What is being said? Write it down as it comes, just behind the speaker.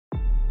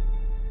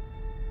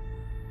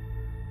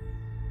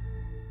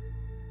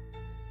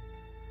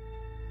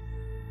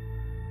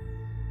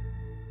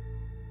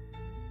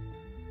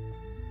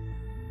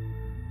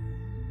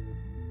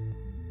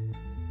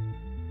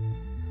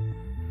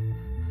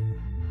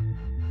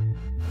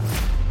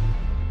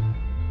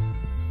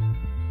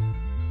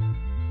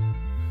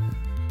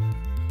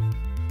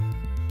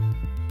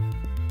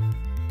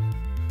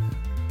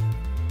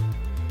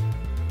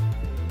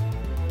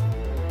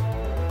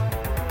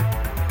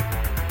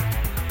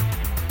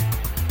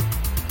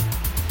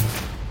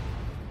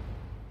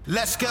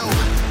Let's go.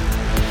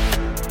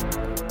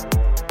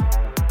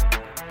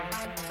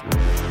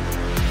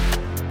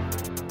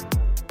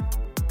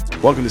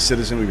 Welcome to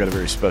Citizen. We've got a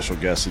very special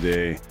guest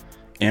today,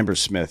 Amber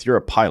Smith. You're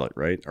a pilot,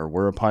 right? Or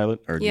were a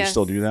pilot? Or do you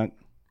still do that?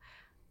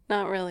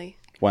 Not really.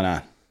 Why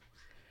not?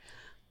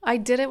 I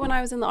did it when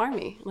I was in the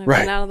Army. I've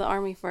Right. been out of the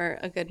Army for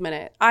a good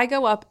minute. I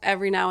go up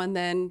every now and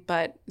then,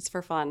 but it's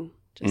for fun,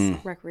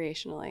 just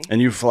recreationally. And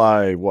you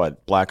fly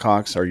what?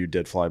 Blackhawks? Or you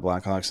did fly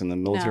Blackhawks in the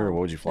military? No. Or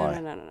what would you fly?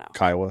 No.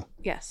 Kiowa?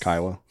 Yes.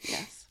 Kiowa?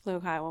 Yes. Flew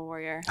Kiowa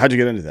Warrior. How'd you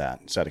get into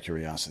that? Just out of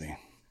curiosity.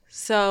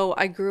 So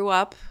I grew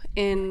up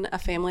in a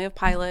family of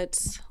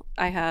pilots.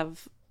 I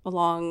have a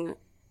long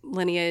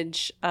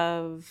lineage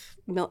of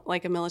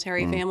a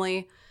military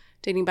family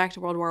dating back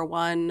to World War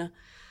I.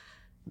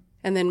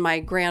 And then my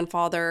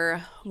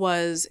grandfather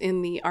was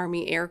in the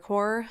Army Air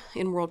Corps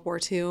in World War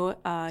II.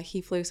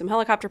 He flew some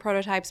helicopter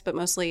prototypes, but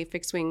mostly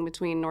fixed wing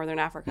between Northern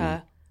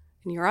Africa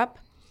and Europe.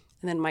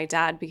 And then my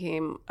dad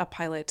became a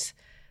pilot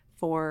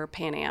for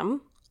Pan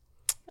Am.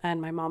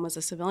 And my mom was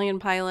a civilian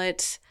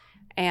pilot.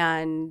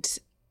 And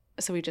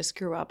so we just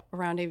grew up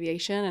around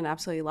aviation and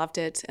absolutely loved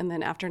it. And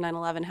then after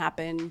 9/11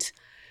 happened,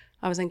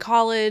 I was in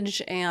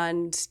college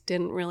and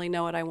didn't really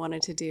know what I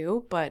wanted to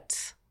do,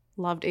 but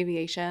loved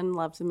aviation,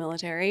 loved the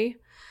military,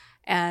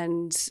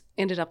 and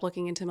ended up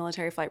looking into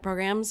military flight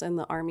programs. And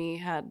the Army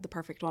had the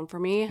perfect one for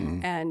me.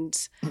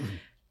 And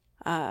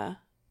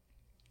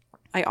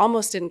I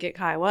almost didn't get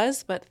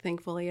Kiowas, but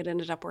thankfully it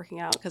ended up working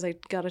out because I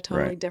got a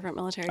totally different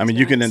military I mean,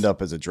 you can experience. end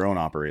up as a drone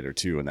operator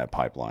too in that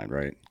pipeline,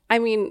 right? I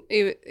mean,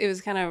 it was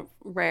kind of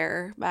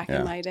rare back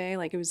in my day.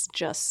 Like it was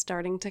just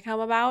starting to come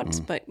about.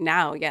 But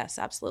now, yes,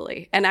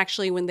 absolutely. And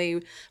actually, when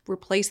they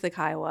replaced the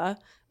Kiowa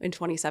in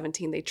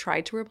 2017, they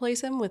tried to replace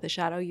him with a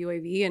Shadow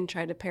UAV and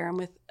tried to pair him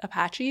with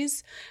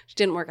Apaches, which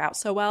didn't work out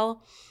so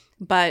well.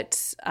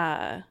 But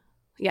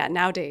yeah,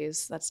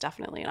 nowadays, that's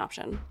definitely an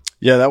option.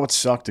 Yeah, that would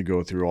suck to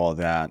go through all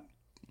that,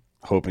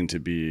 hoping to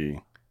be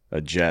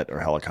a jet or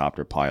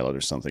helicopter pilot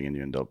or something, and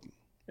you end up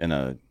in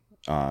a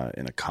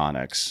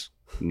Connex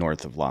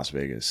north of Las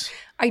Vegas.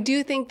 I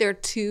do think they're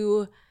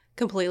two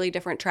completely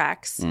different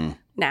tracks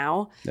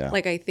now. Yeah.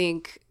 Like I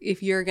think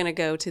if you're going to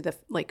go to the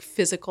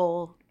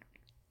physical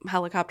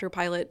helicopter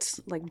pilots,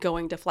 like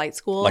going to flight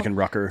school, Like in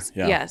Rucker,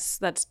 yeah. yes,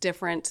 that's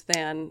different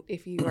than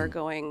if you are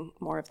going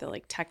more of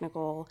the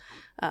technical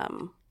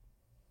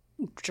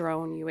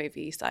drone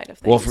UAV side of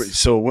things. Well,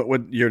 so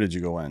what year did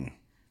you go in?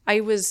 I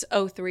was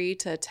 03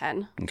 to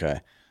 10. Okay.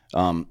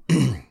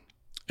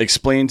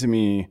 Explain to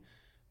me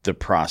the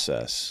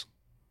process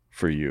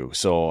for you.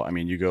 So, I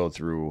mean, you go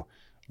through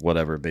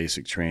whatever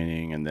basic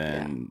training, and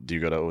then do you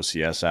go to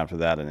OCS after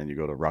that, and then you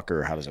go to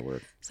Rucker? How does it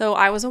work? So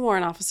I was a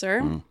warrant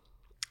officer,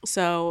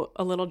 so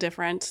a little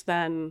different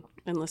than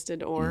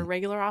enlisted or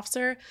regular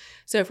officer.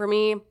 So for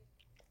me,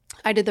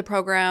 I did the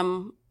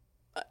program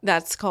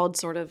that's called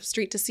sort of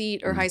street to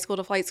seat or high school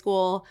to flight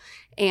school,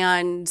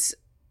 and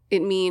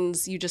it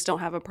means you just don't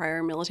have a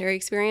prior military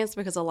experience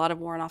because a lot of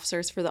warrant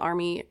officers for the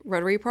Army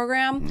Rotary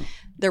program,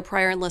 they're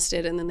prior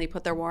enlisted and then they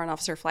put their warrant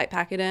officer flight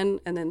packet in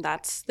and then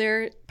that's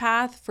their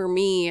path. For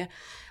me,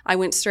 I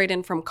went straight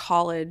in from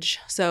college.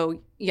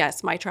 So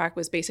yes, my track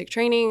was basic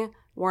training,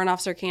 warrant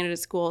officer candidate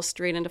school,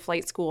 straight into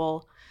flight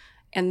school.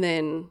 And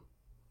then,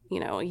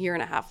 a year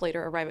and a half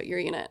later, arrive at your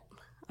unit.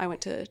 I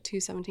went to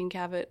 217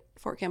 Cav at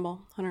Fort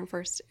Campbell,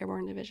 101st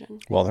Airborne Division.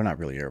 Well, they're not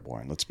really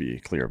airborne. Let's be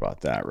clear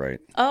about that, right?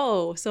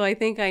 Oh, so I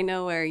think I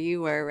know where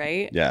you were,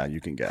 right? Yeah,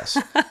 you can guess.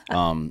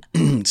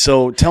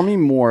 So tell me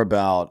more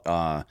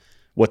about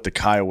what the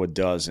Kiowa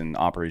does in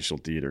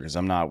operational theater, because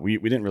we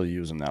didn't really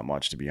use them that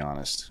much, to be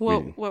honest.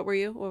 What were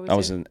you? What I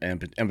was in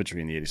infantry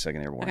in the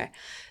 82nd Airborne. Okay.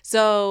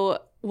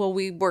 So,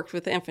 we worked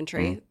with the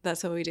infantry.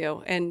 That's what we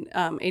do. And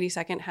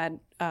 82nd had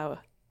a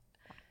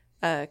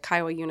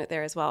Kiowa unit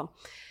there as well.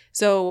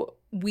 So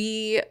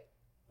we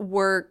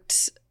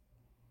worked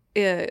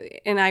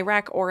in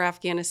Iraq or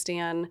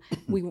Afghanistan.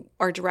 We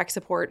are direct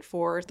support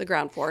for the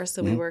ground force.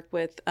 So we work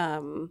with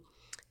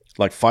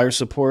Like fire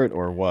support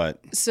or what?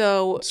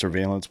 So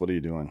Surveillance? What are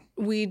you doing?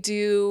 we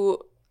do,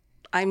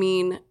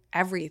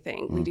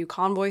 everything. We do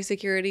convoy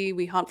security.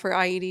 We hunt for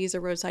IEDs or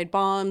roadside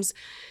bombs.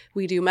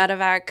 We do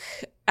medevac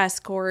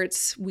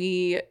escorts.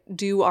 We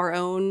do our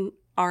own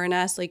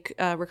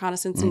RNS,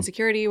 reconnaissance and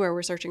security, where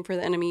we're searching for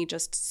the enemy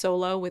just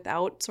solo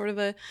without sort of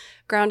a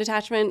ground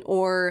attachment,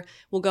 or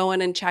we'll go in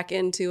and check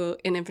into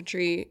an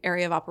infantry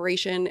area of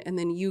operation, and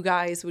then you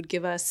guys would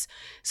give us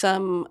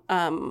some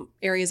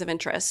areas of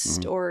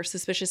interest or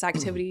suspicious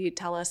activity,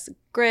 tell us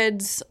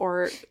grids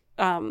or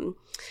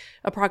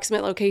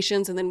approximate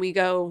locations, and then we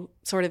go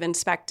sort of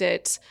inspect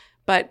it.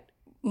 But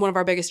one of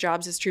our biggest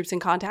jobs is troops in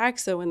contact.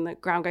 So when the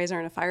ground guys are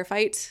in a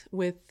firefight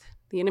with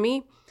the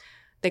enemy,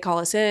 they call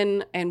us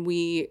in, and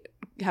we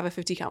have a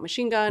 50 cal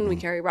machine gun. We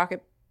carry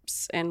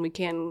rockets, and we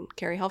can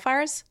carry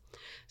Hellfires.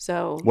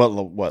 So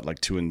what like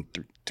two and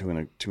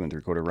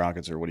 3/4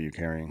 rockets, or what are you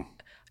carrying?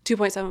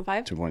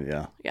 2.75.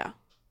 Yeah. Yeah.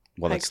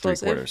 Well, High that's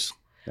explosive. 3/4.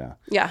 Yeah.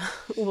 Yeah.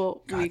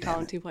 Well, we call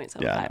them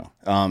 2.75. Yeah.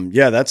 I know.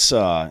 Yeah. That's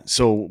so.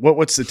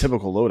 What's the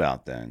typical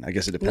loadout then? I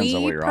guess it depends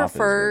on what your off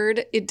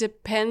is. It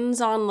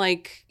depends on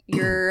like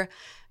your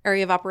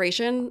area of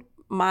operation.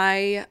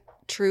 My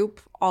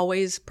troop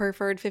always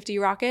preferred 50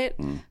 rocket.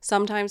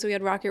 Sometimes we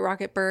had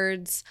rocket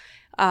birds.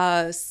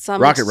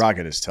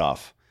 Rocket is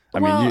tough. I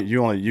mean,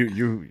 you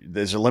only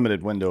there's a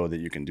limited window that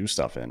you can do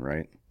stuff in,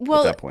 right?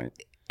 At that point.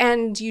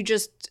 And you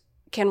just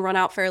can run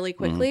out fairly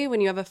quickly.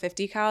 When you have a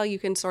 50 cal, you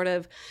can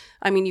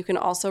you can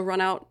also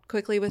run out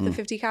quickly with the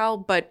 50 cal,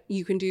 but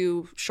you can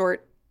do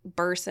short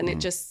bursts and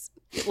it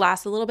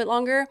lasts a little bit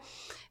longer.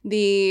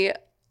 The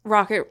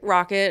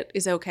rocket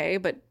is okay,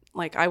 but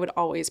like I would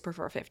always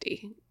prefer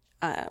 50.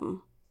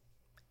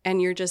 And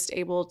you're just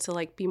able to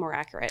like be more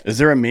accurate. Is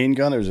there a main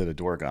gun or is it a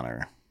door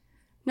gunner?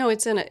 No,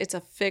 it's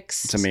a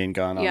fixed. It's a main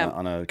gun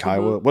on a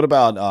Kiowa. What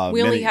about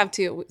we only have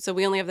two, so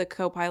we only have the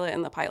co-pilot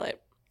and the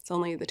pilot. It's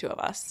only the two of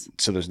us.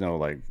 So there's no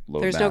like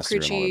load there's master no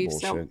crew chiefs.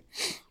 and all that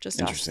bullshit. No, just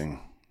interesting.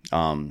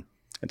 And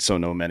so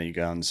no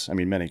miniguns. I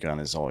mean, minigun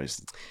is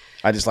always.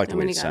 I just like the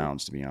way it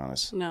sounds, to be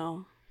honest.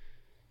 No,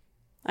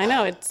 I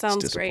know it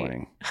sounds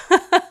disappointing.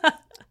 Great.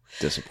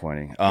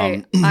 Disappointing.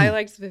 Hey, I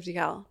liked the 50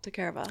 cal. Took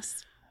care of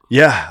us.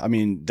 Yeah, I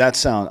mean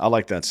I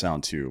like that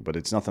sound too, but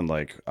it's nothing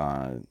like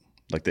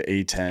the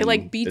A10. It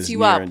like beats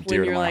you up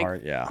when you're like,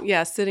 heart.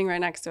 Yeah, sitting right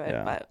next to it.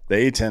 Yeah. But the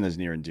A10 is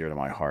near and dear to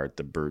my heart.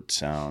 The Burt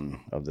sound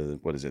of the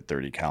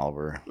 30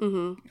 caliber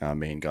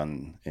main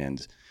gun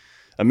and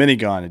a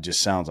minigun. It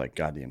just sounds like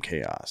goddamn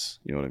chaos.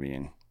 You know what I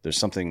mean? There's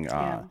something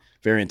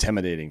very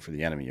intimidating for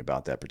the enemy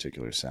about that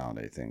particular sound.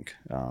 I think.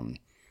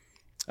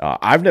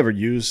 I've never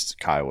used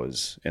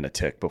Kiowas in a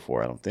tick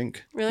before. I don't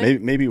think. Really?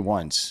 Maybe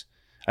once.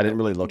 I didn't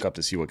really look up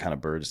to see what kind of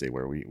birds they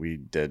were. We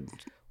did.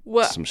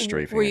 Some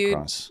strafing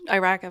across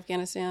Iraq,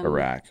 Afghanistan.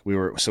 Iraq. We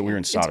were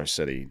in Sadr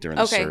City during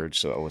the surge,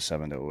 so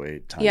 07 to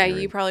 08 time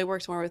period. You probably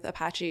worked more with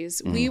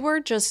Apaches. We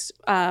were just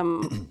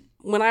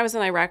when I was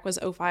in Iraq was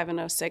 05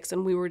 and 06,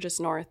 and we were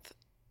just north.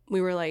 We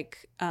were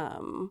like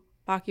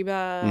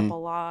Bakiba,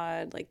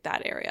 Balad, like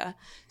that area.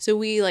 So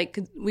we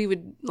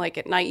would like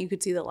at night you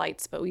could see the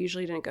lights, but we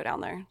usually didn't go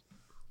down there.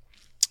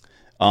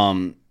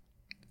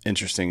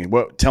 Interesting.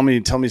 Well, tell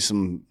me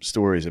some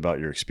stories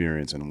about your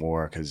experience in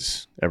war,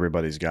 because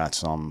everybody's got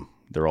some.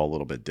 They're all a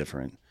little bit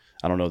different.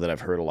 I don't know that I've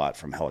heard a lot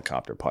from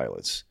helicopter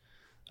pilots.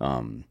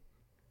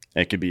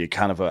 It could be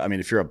kind of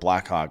if you're a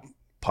Black Hawk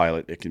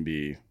pilot, it can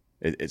be.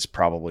 It's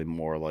probably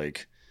more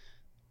like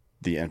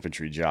the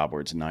infantry job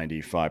where it's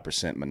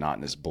 95%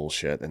 monotonous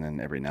bullshit, and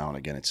then every now and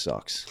again it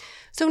sucks.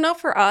 So no,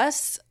 for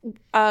us,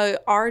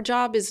 our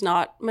job is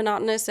not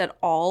monotonous at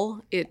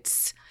all.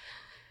 It's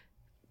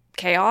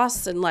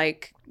chaos and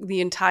like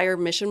the entire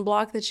mission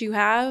block that you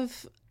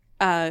have.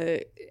 I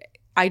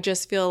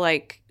just feel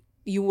like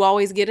you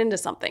always get into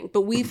something,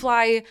 but we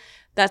fly.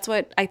 That's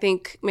what I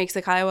think makes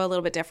the Kiowa a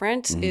little bit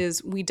different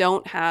is we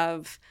don't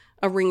have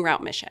a ring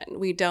route mission.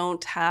 We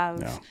don't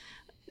have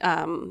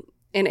an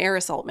air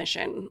assault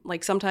mission.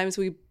 Like sometimes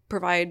we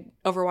provide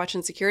overwatch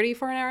and security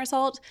for an air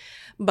assault,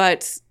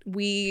 but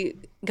we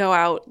go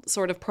out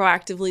sort of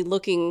proactively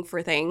looking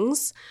for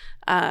things.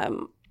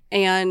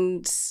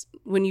 And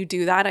when you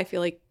do that, I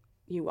feel like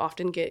you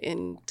often get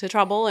into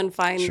trouble and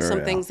find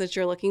things that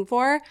you're looking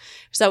for.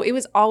 So it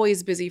was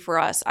always busy for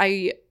us.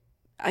 I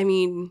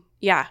mean,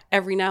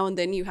 every now and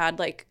then you had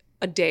like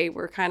a day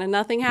where kind of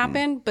nothing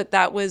happened, but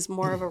that was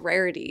more of a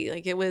rarity.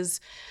 Like it was,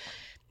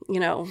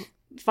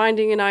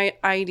 finding an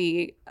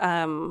ID,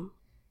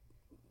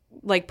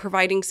 like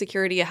providing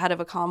security ahead of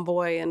a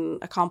convoy and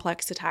a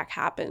complex attack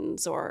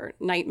happens, or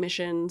night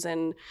missions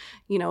and,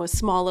 a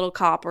small little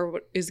cop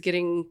is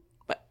getting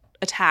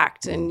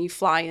attacked and you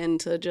fly in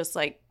to just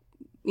like,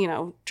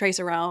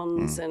 tracer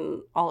rounds and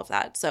all of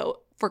that.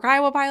 So for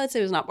Kiowa pilots,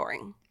 it was not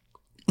boring.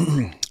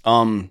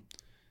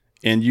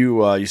 And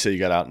you said you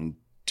got out in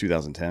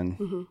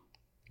 2010.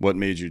 What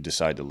made you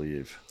decide to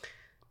leave?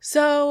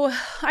 So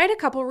I had a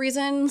couple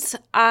reasons.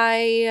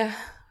 I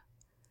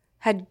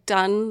had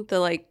done the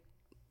like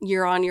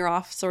year on, year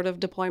off sort of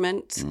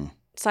deployment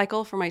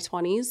cycle for my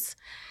 20s.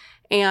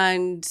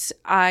 And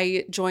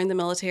I joined the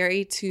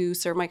military to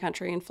serve my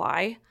country and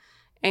fly.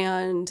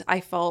 And I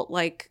felt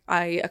like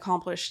I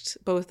accomplished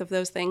both of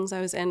those things.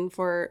 I was in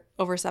for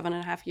over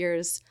 7.5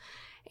 years.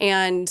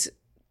 And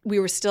we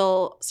were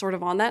still sort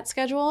of on that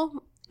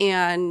schedule.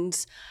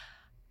 And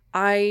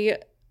I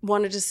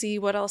wanted to see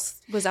what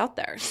else was out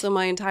there. So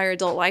my entire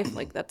adult life,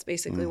 like that's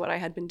basically what I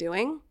had been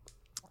doing.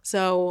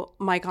 So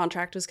my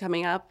contract was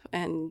coming up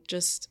and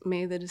just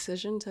made the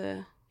decision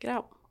to get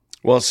out.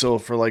 Well, so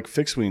for like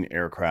fixed wing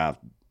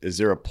aircraft, is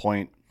there a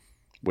point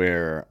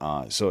where,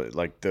 so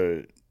like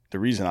the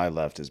reason I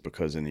left is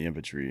because in the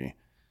infantry,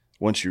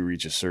 once you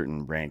reach a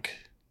certain rank,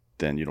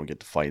 then you don't get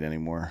to fight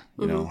anymore.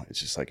 You know, it's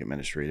just like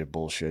administrative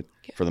bullshit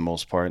for the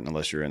most part,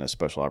 unless you're in a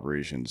special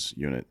operations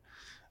unit.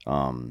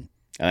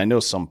 And I know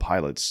some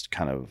pilots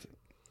kind of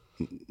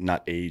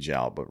not age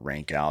out, but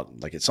rank out.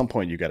 Like at some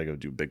point you got to go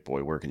do big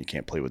boy work and you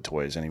can't play with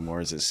toys anymore.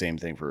 Is it the same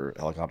thing for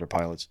helicopter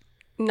pilots?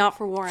 Not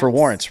for warrants. For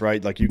warrants,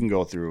 right? Like you can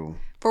go through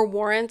For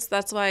warrants,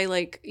 that's why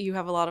like you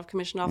have a lot of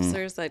commissioned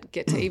officers that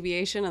get to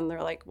aviation and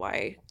they're like,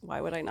 why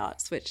would I not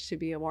switch to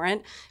be a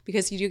warrant?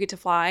 Because you do get to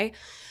fly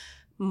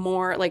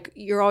more, like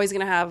you're always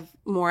going to have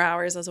more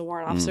hours as a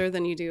warrant officer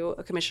than you do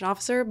a commissioned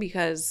officer,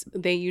 because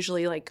they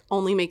usually like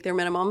only make their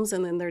minimums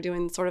and then they're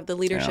doing sort of the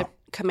leadership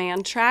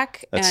command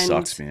track. That and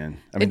sucks, man.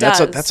 I mean, it that's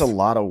does. a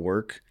lot of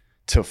work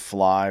to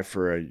fly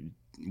for a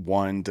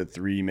 1 to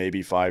 3,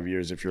 maybe 5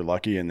 years if you're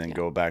lucky, and then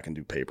go back and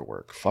do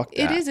paperwork. Fuck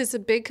that. It is. It's a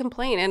big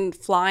complaint. And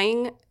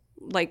flying,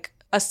 like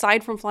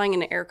aside from flying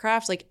in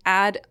aircraft, like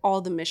add all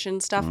the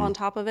mission stuff on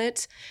top of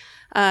it.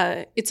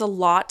 It's a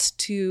lot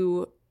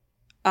to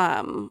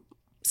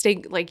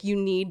stay, like you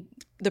need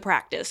the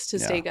practice to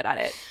stay good at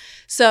it.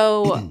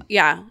 So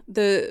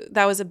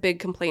that was a big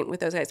complaint with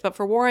those guys. But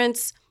for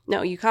warrants,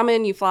 no, you come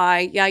in, you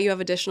fly. Yeah, you have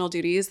additional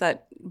duties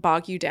that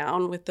bog you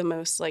down with the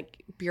most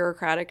like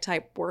bureaucratic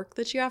type work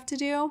that you have to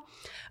do.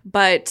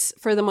 But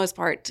for the most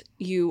part,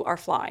 you are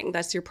flying.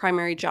 That's your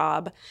primary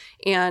job.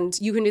 And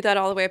you can do that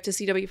all the way up to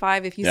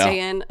CW5 if you stay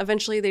in.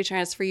 Eventually, they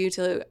transfer you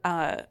to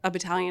a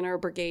battalion or a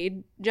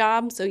brigade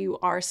job. So you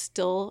are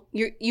still,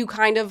 you're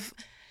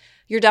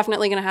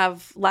definitely going to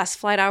have less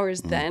flight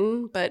hours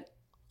then, but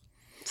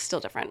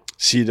still different.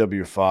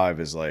 CW5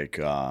 is like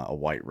a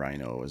white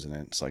rhino, isn't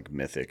it? It's like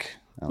mythic.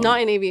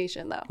 Not in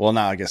aviation, though. Well,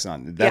 no, I guess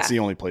not. That's the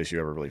only place you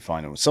ever really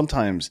find them.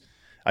 Sometimes,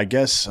 I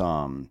guess,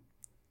 some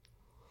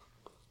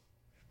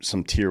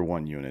tier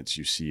 1 units,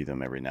 you see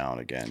them every now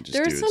and again. Just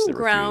there's some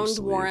ground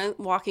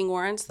walking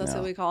warrants. That's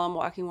what we call them,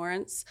 walking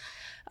warrants.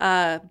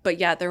 But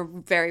yeah, they're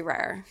very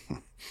rare.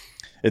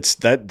 It's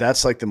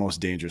that's like the most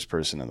dangerous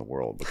person in the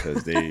world,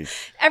 because they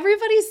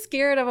everybody's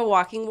scared of a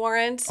walking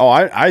warrant. Oh,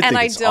 I think and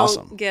it's I don't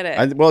awesome. get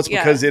it. Well, it's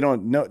because they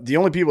don't know. The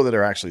only people that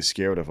are actually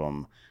scared of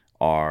them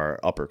are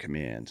upper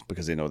command,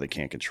 because they know they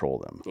can't control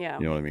them. Yeah.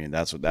 You know what I mean?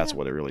 That's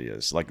what it really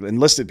is. Like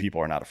enlisted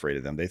people are not afraid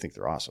of them. They think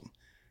they're awesome.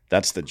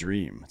 That's the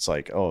dream. It's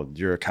like, oh,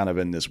 you're kind of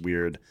in this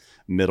weird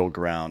middle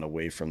ground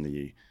away from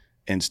the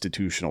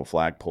institutional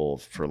flagpole,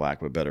 for lack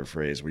of a better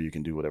phrase, where you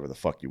can do whatever the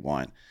fuck you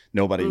want.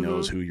 Nobody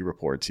knows who you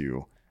report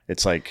to.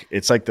 It's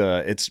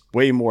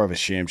way more of a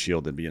sham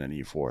shield than being an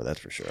E4, that's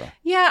for sure.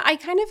 Yeah, I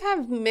kind of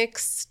have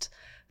mixed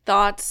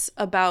thoughts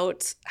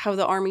about how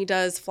the Army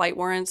does flight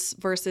warrants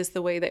versus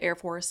the way the Air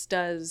Force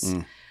does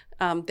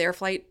their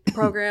flight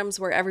programs,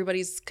 where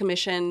everybody's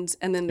commissioned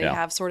and then they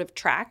have sort of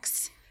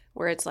tracks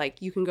where it's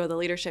like you can go the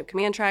leadership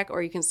command track,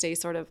 or you can stay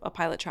sort of a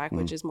pilot track,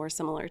 which is more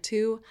similar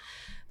to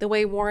the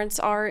way warrants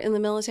are in the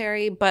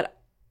military. But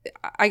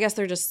I guess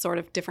they're just sort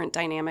of different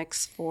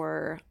dynamics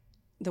for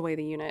the way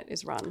the unit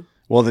is run.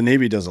 Well, the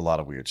Navy does a lot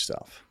of weird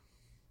stuff.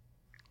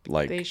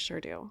 Like they sure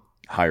do.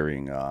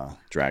 Hiring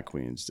drag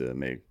queens to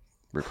make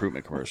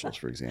recruitment commercials,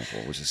 for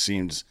example, which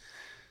seems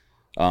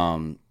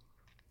that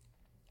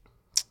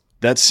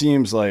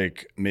seems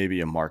like maybe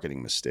a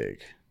marketing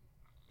mistake,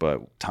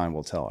 but time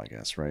will tell, I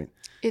guess, right?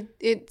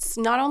 It's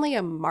not only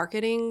a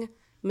marketing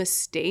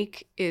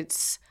mistake,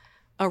 it's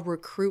a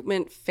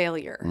recruitment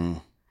failure.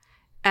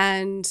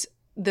 And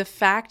the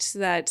fact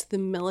that the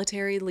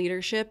military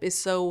leadership is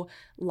so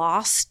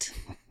lost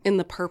in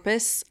the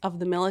purpose of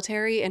the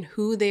military and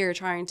who they are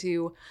trying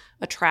to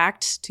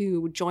attract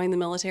to join the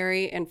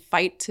military and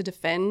fight to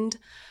defend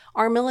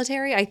our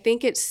military, I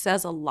think it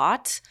says a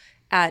lot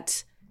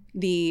at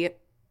the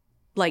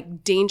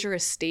like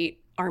dangerous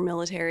state our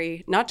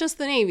military, not just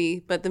the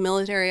Navy, but the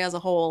military as a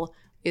whole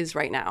is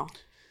right now.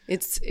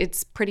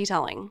 It's pretty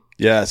telling.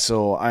 Yeah.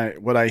 So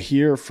what I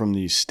hear from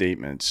these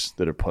statements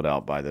that are put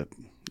out by the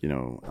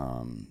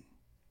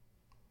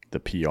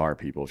PR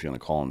people, if you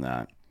want to call them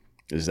that,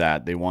 is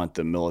that they want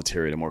the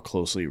military to more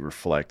closely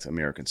reflect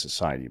American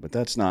society. But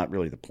that's not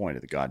really the point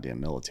of the goddamn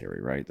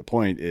military, right? The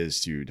point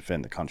is to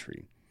defend the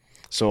country.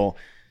 So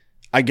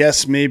I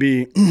guess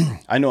maybe,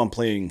 I know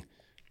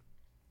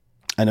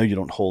you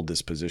don't hold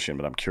this position,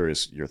 but I'm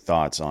curious your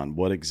thoughts on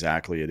what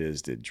exactly it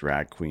is that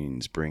drag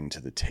queens bring to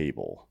the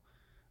table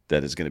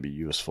that is going to be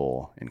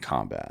useful in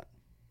combat.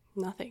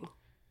 Nothing.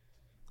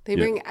 They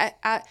bring...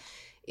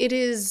 it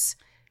is...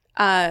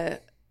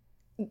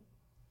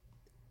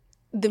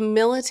 the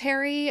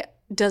military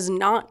does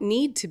not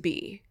need to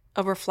be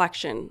a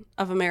reflection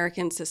of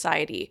American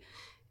society.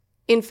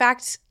 In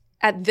fact,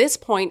 at this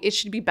point, it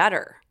should be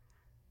better.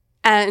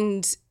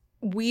 And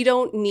we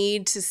don't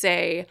need to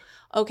say,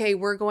 okay,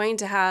 we're going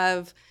to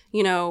have,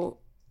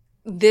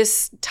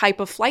 this type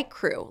of flight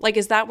crew. Like,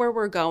 is that where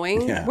we're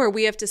going? Yeah. Where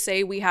we have to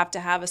say we have to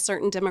have a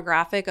certain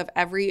demographic of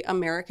every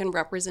American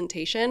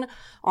representation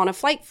on a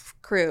flight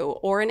crew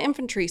or an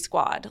infantry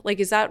squad? Like,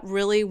 is that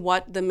really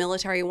what the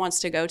military wants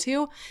to go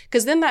to?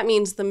 Because then that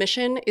means the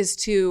mission is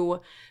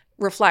to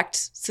reflect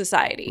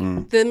society.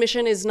 The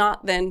mission is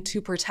not then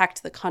to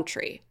protect the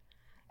country.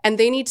 And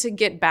they need to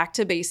get back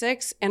to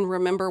basics and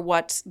remember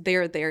what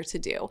they're there to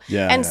do.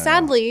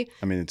 Sadly,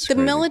 it's the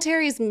crazy.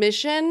 Military's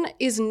mission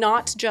is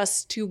not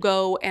just to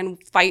go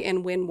and fight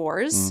and win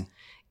wars.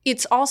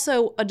 It's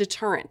also a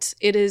deterrent.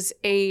 It is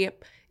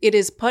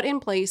put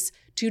in place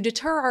to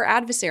deter our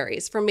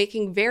adversaries from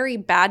making very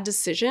bad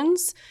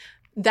decisions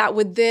that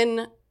would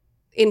then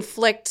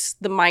inflict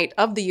the might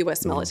of the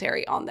U.S.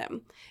 military on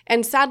them.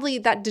 And sadly,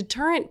 that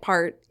deterrent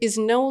part is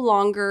no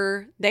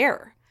longer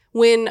there.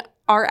 When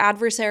our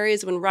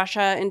adversaries, when Russia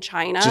and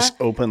China just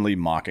openly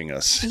mocking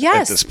us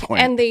yes, at this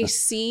point. And they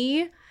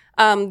see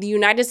the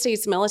United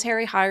States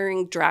military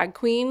hiring drag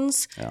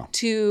queens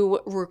to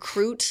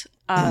recruit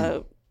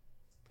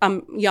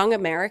young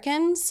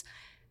Americans,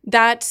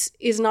 that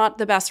is not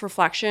the best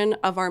reflection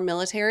of our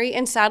military.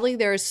 And sadly,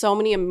 there are so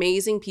many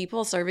amazing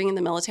people serving in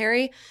the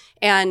military,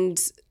 and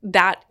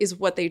that is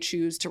what they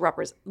choose to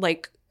represent.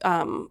 Like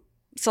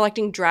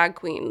selecting drag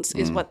queens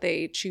is what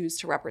they choose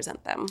to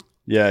represent them.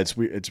 Yeah,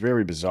 it's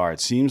very bizarre. It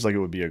seems like it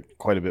would be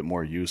quite a bit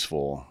more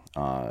useful,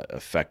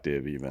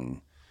 effective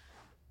even,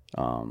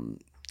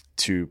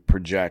 to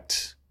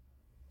project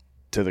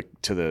to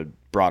the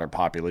broader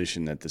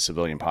population that the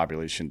civilian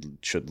population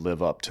should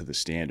live up to the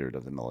standard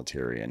of the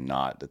military, and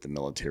not that the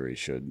military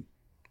should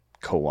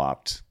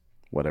co-opt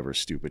whatever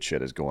stupid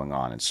shit is going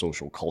on in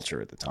social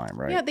culture at the time,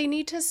 right? Yeah, they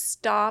need to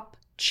stop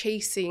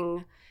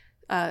chasing,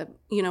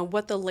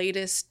 what the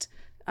latest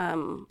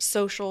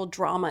social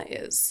drama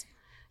is.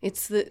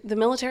 It's the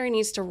military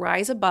needs to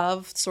rise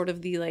above sort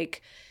of the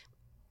like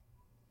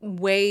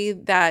way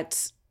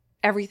that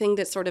everything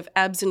that sort of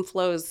ebbs and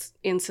flows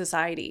in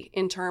society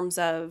in terms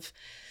of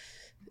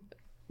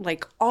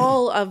like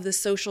all of the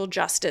social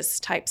justice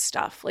type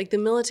stuff. Like the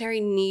military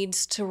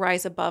needs to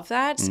rise above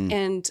that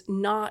and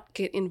not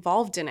get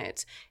involved in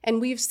it. And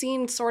we've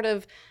seen sort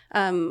of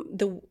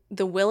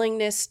the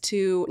willingness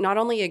to not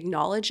only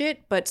acknowledge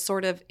it, but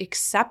sort of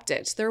accept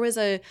it. There was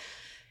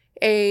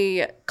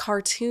a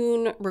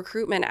cartoon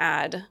recruitment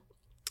ad,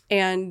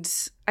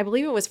 and I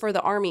believe it was for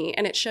the Army,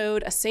 and it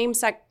showed a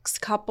same-sex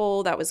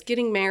couple that was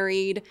getting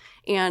married,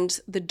 and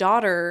the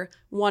daughter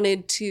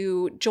wanted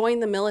to join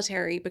the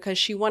military because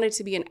she wanted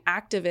to be an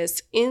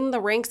activist in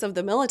the ranks of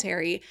the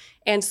military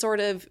and sort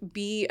of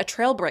be a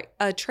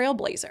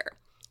trailblazer.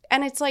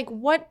 And it's like,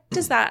 what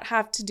does that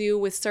have to do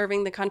with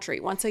serving the country?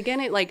 Once again,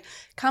 it like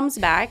comes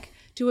back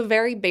to a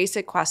very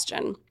basic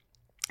question.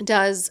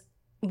 Does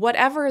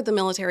whatever the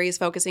military is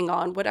focusing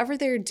on, whatever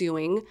they're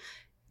doing,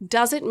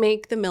 does it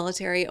make the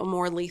military a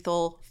more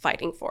lethal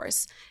fighting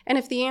force? And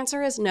if the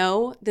answer is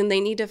no, then they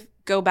need to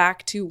go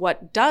back to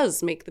what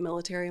does make the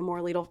military a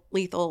more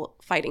lethal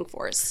fighting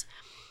force.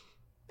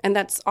 And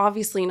that's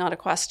obviously not a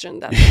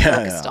question that they're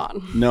focused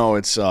on. No,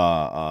 it's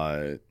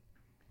so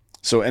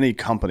any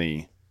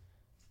company,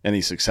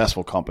 any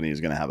successful company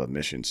is going to have a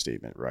mission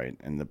statement, right?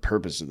 And the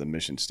purpose of the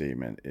mission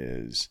statement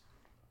is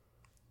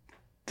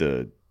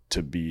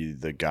to be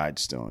the guide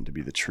stone, to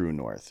be the true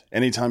north.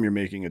 Anytime you're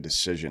making a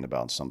decision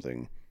about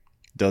something,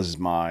 does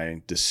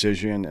my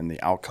decision and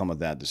the outcome of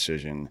that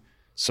decision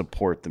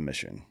support the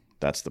mission?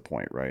 That's the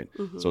point, right?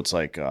 Mm-hmm. So it's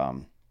like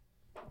when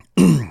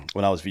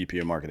I was VP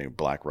of marketing at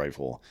Black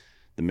Rifle,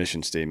 the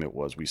mission statement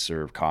was, we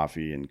serve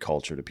coffee and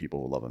culture to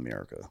people who love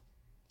America.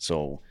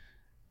 So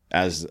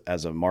as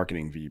a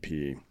marketing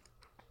VP,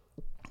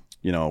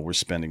 we're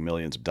spending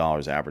millions of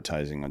dollars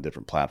advertising on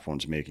different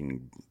platforms,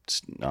 making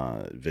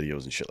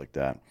videos and shit like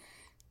that.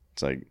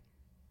 It's like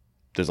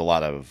there's a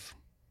lot of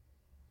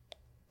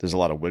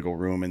wiggle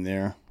room in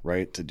there,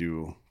 right, to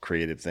do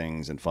creative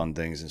things and fun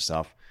things and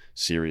stuff,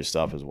 serious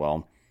stuff as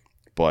well.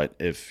 But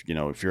if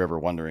you're ever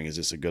wondering, is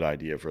this a good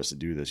idea for us to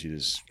do this, you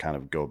just kind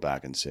of go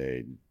back and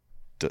say,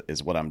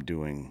 is what I'm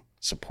doing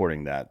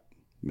supporting that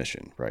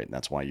mission, right? And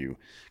that's why you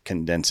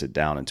condense it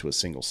down into a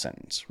single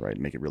sentence, right?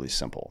 Make it really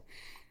simple.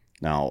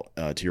 Now,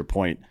 to your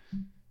point,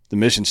 the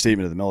mission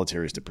statement of the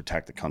military is to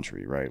protect the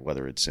country, right?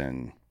 Whether it's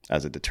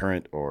as a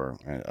deterrent or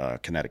a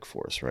kinetic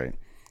force, right?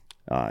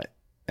 And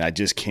I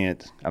just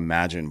can't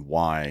imagine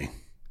why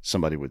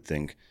somebody would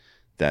think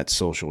that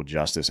social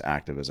justice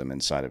activism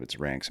inside of its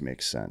ranks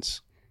makes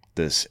sense.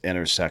 This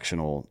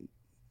intersectional,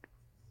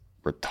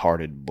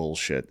 retarded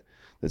bullshit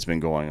that's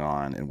been going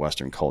on in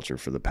Western culture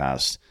for the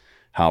past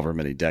however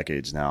many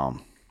decades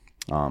now.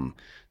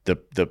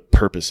 The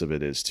purpose of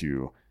it is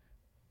to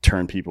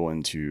turn people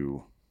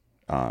into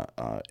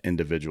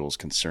individuals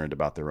concerned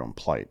about their own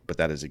plight. But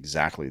that is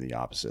exactly the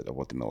opposite of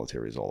what the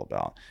military is all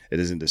about. It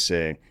isn't to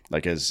say,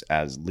 like, as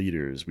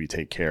leaders, we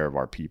take care of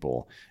our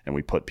people and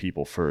we put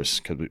people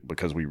first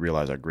because we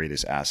realize our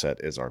greatest asset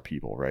is our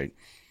people, right?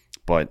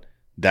 But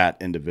that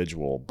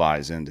individual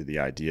buys into the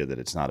idea that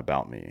it's not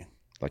about me.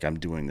 Like, I'm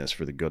doing this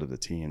for the good of the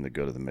team, the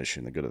good of the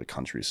mission, the good of the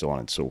country, so on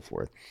and so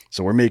forth.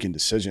 So we're making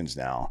decisions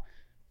now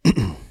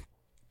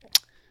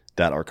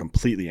that are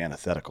completely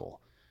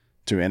antithetical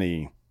to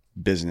any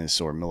business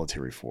or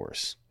military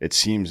force. It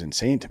seems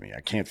insane to me.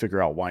 I can't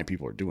figure out why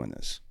people are doing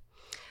this.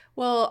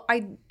 Well,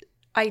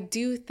 I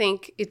do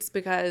think it's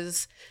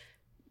because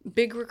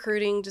big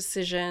recruiting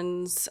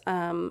decisions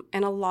and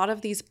a lot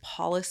of these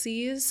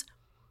policies,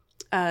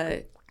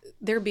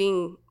 they're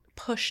being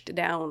pushed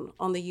down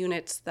on the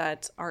units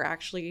that are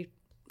actually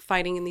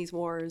fighting in these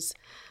wars,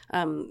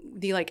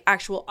 the like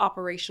actual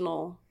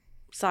operational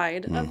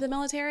side of the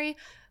military.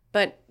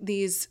 But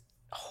these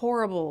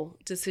horrible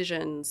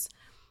decisions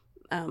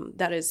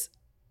that is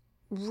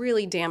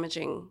really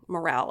damaging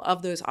morale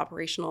of those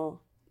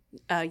operational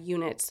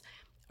units.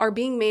 are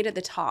being made at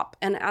the top.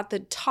 And at the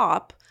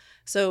top,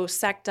 so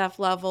SecDef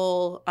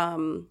level,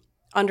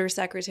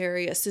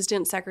 undersecretary,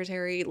 assistant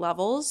secretary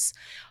levels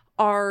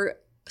are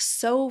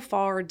so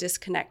far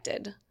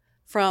disconnected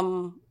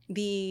from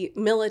the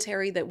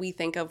military that we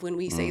think of when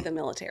we say the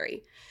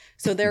military.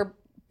 So they're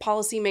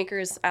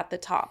policymakers at the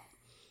top.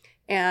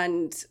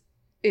 And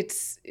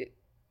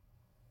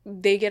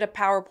they get a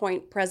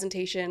PowerPoint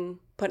presentation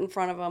put in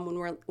front of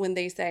them when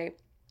they say,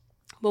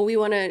 well, we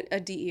want a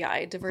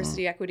DEI,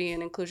 diversity, equity,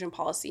 and inclusion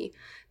policy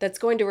that's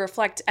going to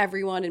reflect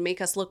everyone and make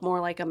us look more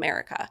like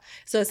America.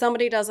 So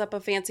somebody does up a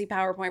fancy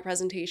PowerPoint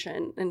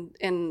presentation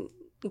and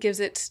gives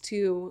it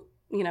to,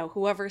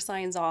 whoever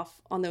signs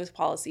off on those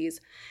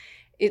policies.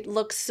 It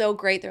looks so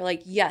great. They're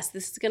like, yes,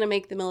 this is going to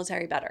make the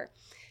military better.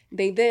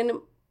 They then,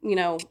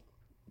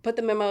 put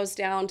the memos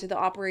down to the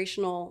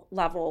operational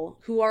level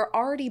who are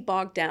already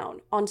bogged down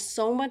on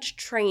so much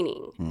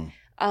training,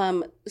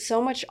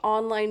 so much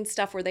online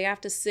stuff where they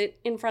have to sit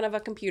in front of a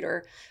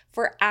computer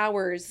for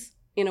hours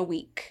in a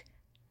week.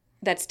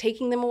 That's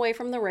taking them away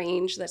from the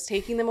range, that's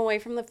taking them away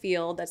from the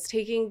field, that's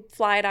taking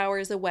flight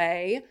hours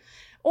away.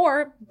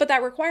 But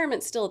that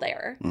requirement's still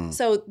there.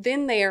 So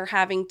then they are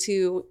having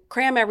to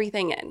cram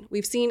everything in.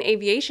 We've seen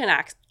aviation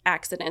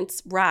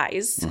accidents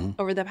rise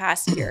over the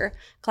past year,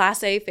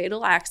 Class A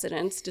fatal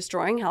accidents,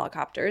 destroying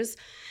helicopters.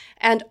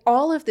 And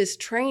all of this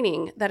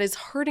training that is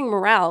hurting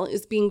morale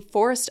is being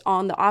forced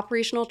on the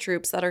operational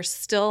troops that are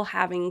still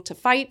having to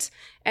fight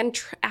and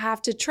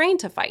have to train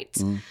to fight.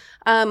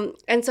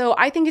 And so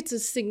I think it's a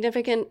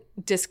significant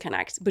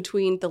disconnect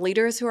between the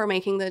leaders who are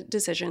making the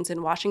decisions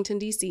in Washington,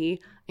 D.C.,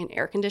 in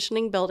air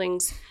conditioning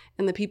buildings,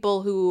 and the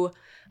people who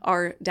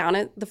are down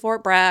at the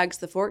Fort Braggs,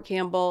 the Fort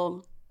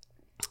Campbell,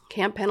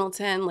 Camp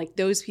Pendleton, like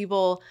those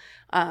people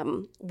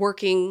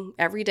working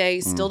every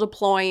day, still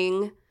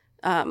deploying.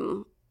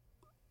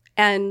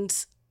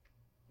 And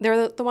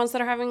they're the ones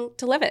that are having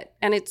to live it.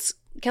 And it's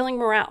killing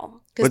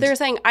morale. Because they're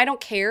saying, I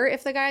don't care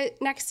if the guy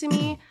next to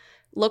me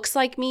looks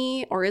like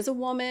me or is a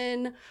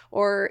woman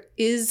or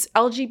is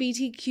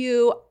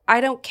LGBTQ.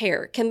 I don't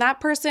care. Can that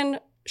person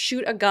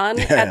shoot a gun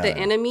at the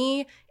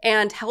enemy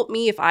and help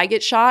me if I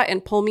get shot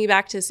and pull me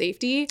back to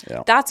safety?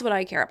 Yeah. That's what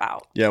I care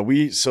about. Yeah,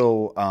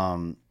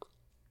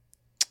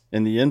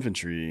 in the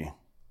infantry,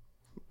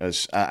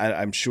 as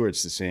I'm sure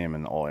it's the same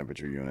in all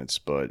infantry units,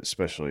 but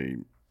especially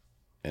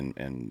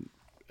in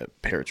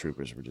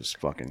paratroopers were just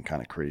fucking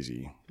kind of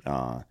crazy.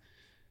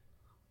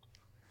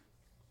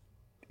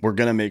 We're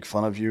going to make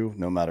fun of you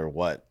no matter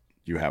what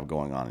you have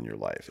going on in your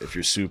life. If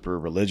you're super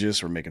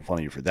religious, we're making fun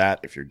of you for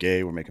that. If you're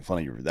gay, we're making fun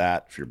of you for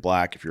that. If you're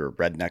black, if you're a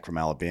redneck from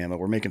Alabama,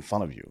 we're making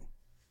fun of you.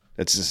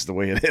 It's just the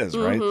way it is,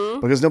 right?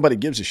 Because nobody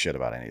gives a shit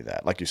about any of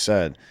that. Like you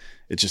said,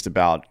 it's just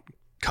about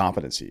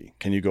competency.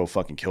 Can you go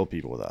fucking kill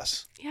people with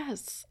us?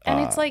 Yes. And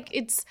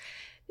it's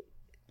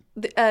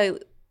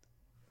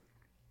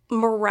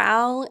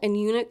morale and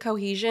unit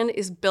cohesion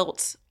is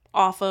built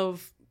off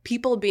of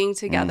people being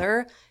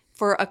together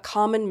for a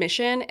common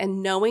mission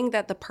and knowing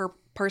that the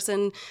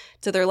person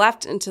to their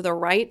left and to their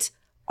right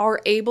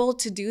are able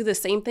to do the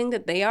same thing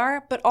that they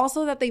are, but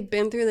also that they've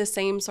been through the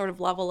same sort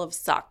of level of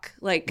suck.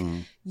 Like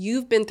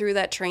you've been through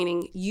that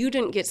training. You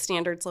didn't get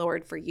standards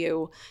lowered for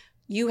you.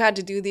 You had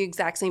to do the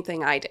exact same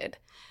thing I did.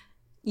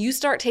 You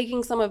start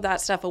taking some of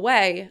that stuff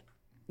away,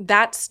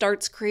 that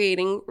starts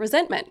creating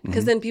resentment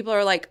because then people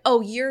are like,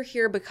 oh, you're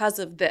here because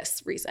of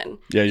this reason.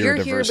 Yeah, you're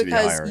here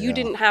because hire, you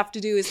didn't have to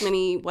do as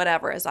many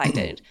whatever as I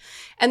did.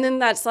 And then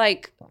that's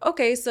like,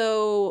 okay,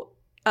 so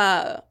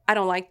I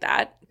don't like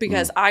that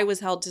because I was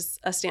held to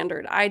a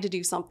standard. I had to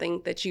do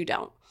something that you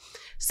don't.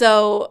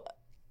 So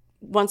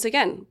once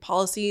again,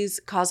 policies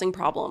causing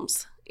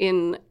problems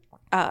in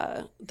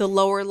the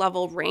lower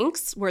level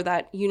ranks where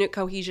that unit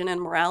cohesion and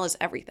morale is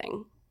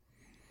everything.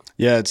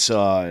 Yeah, it's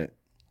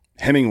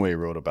Hemingway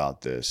wrote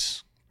about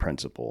this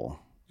principle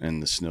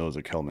in The Snows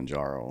of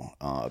Kilimanjaro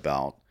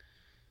about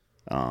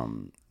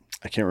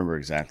I can't remember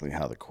exactly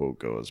how the quote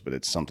goes, but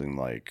it's something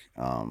like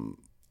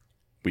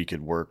we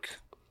could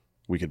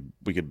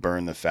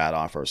burn the fat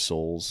off our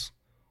souls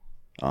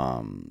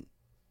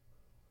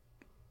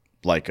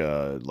like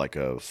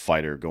a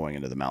fighter going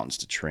into the mountains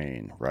to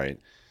train, right?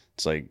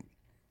 It's like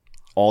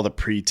all the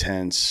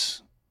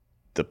pretense,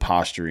 the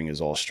posturing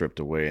is all stripped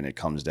away, and it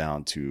comes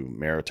down to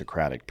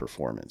meritocratic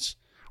performance.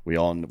 We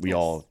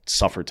all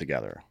suffer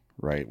together,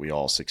 right? We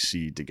all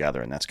succeed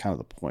together, and that's kind of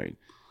the point.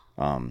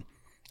 And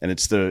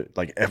it's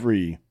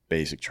every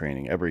basic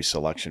training, every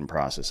selection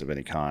process of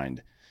any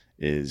kind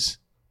is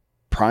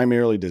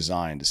primarily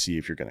designed to see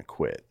if you're going to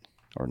quit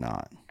or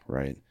not,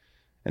 right?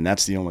 And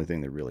that's the only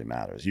thing that really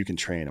matters. You can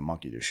train a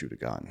monkey to shoot a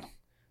gun,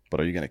 but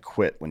are you going to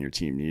quit when your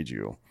team needs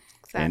you?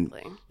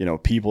 Exactly.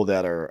 And people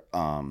that are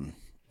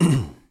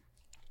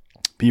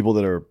people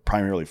that are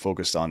primarily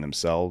focused on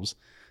themselves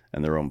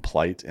and their own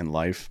plight in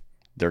life,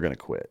 they're going to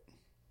quit.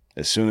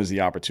 As soon as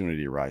the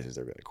opportunity arises,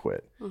 they're going to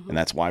quit. And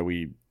that's why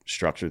we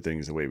structure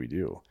things the way we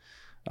do.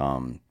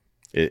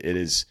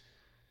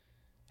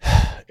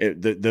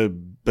 The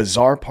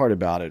bizarre part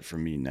about it for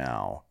me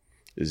now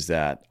is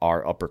that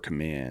our upper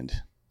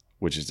command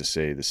which is to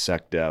say the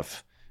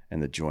SecDef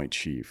and the Joint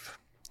Chief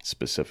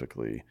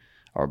specifically,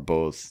 are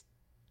both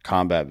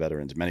combat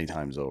veterans many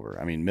times over.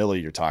 I mean,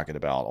 Milley, you're talking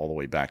about all the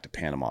way back to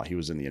Panama. He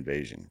was in the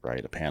invasion,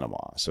 right, of Panama.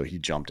 So he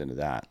jumped into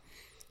that.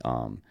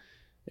 Obviously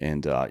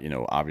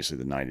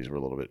the 90s were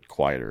a little bit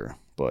quieter,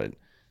 but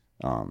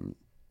Lloyd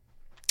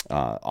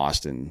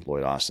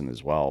Austin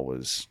as well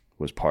was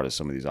part of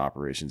some of these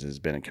operations, has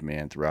been in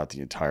command throughout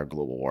the entire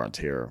global war on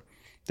terror.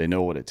 They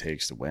know what it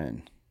takes to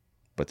win,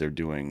 but they're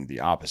doing the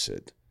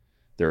opposite.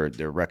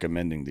 They're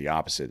recommending the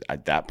opposite.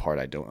 That part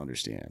I don't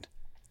understand.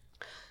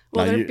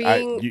 Well,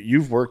 now,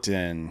 you've worked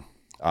in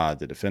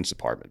the Defense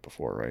Department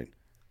before, right?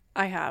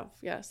 I have,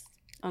 yes,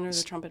 under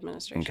the Trump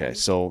administration. Okay,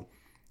 so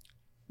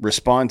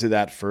respond to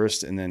that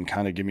first, and then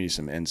kind of give me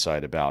some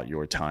insight about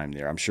your time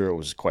there. I'm sure it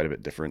was quite a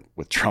bit different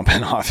with Trump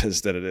in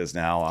office than it is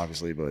now,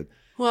 obviously, but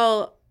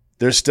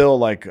there's still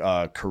like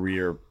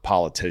career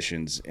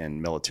politicians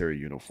in military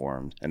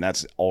uniform, and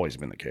that's always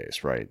been the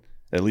case, right?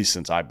 At least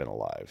since I've been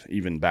alive,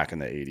 even back in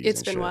the 80s.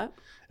 It's been what?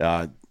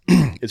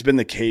 It's been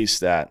the case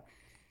that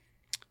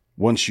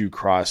once you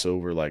cross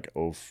over like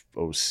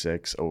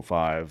 06,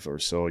 05 or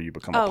so, you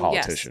become a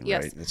politician,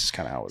 yes. right? That's just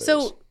kind of how it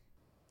is.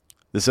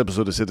 This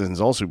episode of Citizens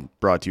is also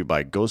brought to you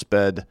by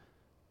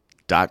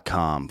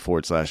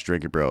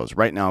GhostBed.com/Drinking Bros.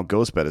 Right now,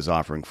 GhostBed is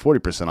offering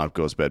 40% off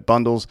GhostBed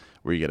bundles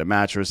where you get a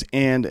mattress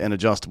and an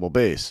adjustable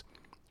base.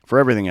 For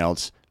everything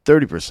else,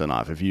 30%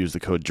 off if you use the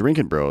code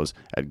Drinking Bros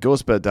at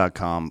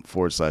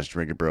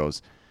GhostBed.com/Drinking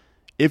Bros.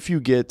 If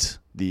you get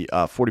the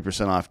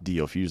 40% off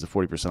deal, if you use the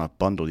 40% off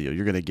bundle deal,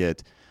 you're going to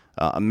get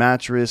a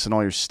mattress and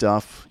all your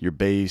stuff, your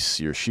base,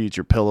 your sheets,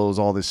 your pillows,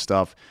 all this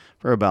stuff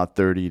for about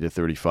 $30 to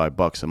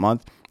 $35 a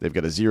month. They've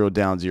got a 0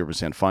 down,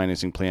 0%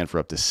 financing plan for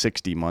up to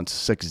 60 months,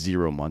 60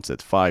 months.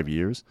 That's 5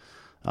 years,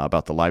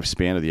 about the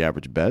lifespan of the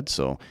average bed.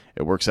 So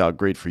it works out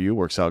great for you,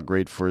 works out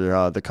great for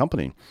the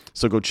company.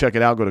 So go check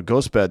it out. Go to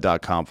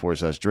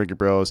ghostbed.com/Drinking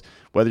Bros.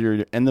 Whether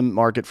you're in the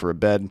market for a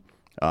bed,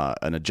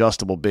 an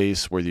adjustable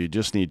base, whether you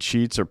just need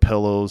sheets or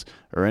pillows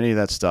or any of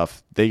that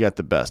stuff, they got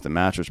the best. The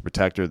mattress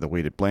protector, the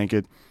weighted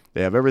blanket.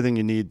 They have everything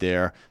you need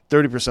there.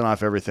 30%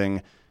 off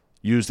everything.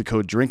 Use the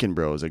code Drinking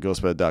Bros at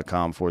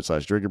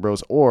ghostbed.com/Drinking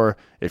Bros. Or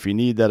if you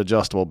need that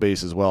adjustable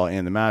base as well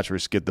and the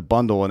mattress, get the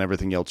bundle and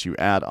everything else you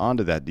add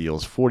onto that deal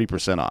is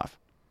 40% off.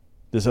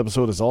 This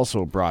episode is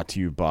also brought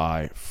to you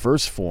by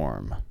First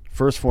Form.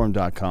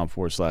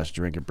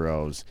 Firstform.com/Drinking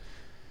Bros.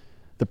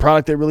 The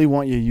product they really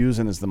want you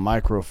using is the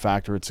Micro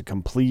Factor. It's a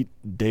complete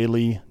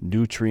daily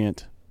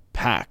nutrient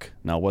pack.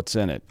 Now, what's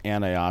in it?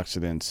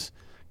 Antioxidants,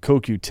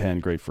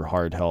 CoQ10, great for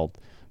heart health,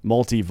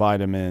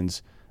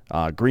 multivitamins,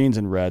 greens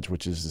and reds,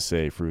 which is to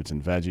say fruits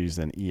and veggies,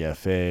 then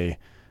EFA,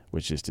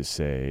 which is to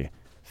say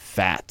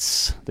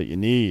fats that you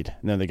need.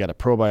 And then they got a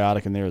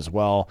probiotic in there as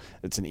well.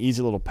 It's an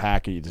easy little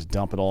packet. You just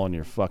dump it all in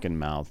your fucking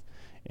mouth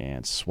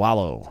and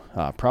swallow,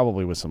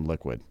 probably with some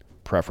liquid,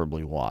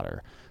 preferably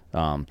water.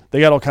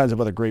 They got all kinds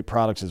of other great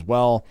products as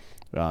well.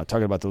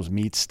 Talking about those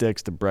meat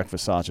sticks, the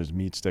Breakfast Sausage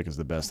meat stick is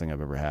the best thing I've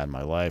ever had in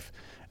my life.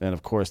 And then,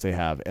 of course, they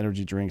have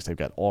energy drinks. They've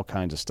got all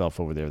kinds of stuff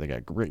over there. They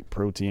got great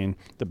protein.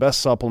 The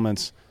best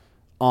supplements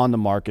on the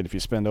market. If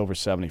you spend over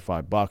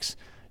 $75,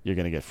 you're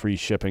going to get free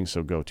shipping.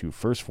 So go to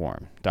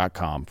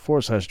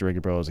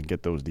firstform.com/Drinking Bros and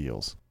get those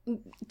deals.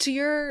 To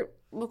your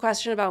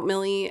question about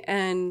Milley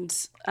and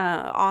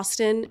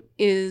Austin,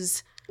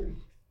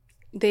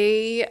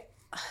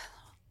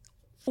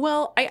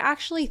 I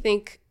actually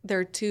think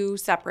they're two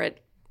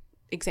separate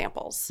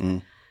examples.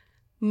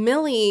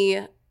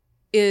 Milley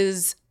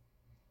is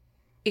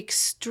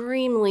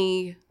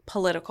extremely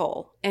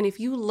political. And if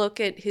you look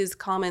at his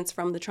comments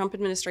from the Trump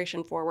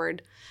administration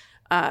forward,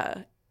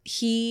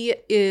 he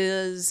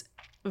is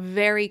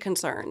very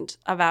concerned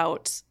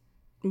about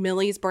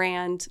Milley's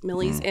brand,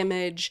 Milley's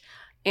image,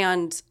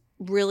 and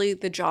really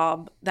the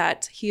job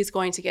that he's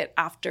going to get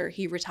after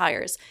he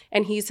retires.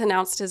 And he's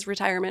announced his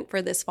retirement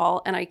for this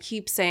fall. And I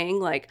keep saying,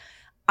 like,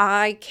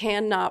 I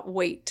cannot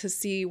wait to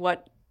see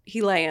what he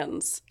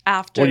lands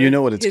after. Well, you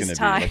know what it's going to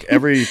be. Like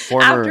every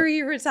former after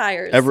he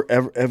retires.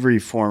 Every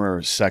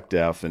former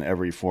SecDef and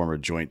every former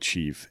Joint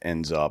Chief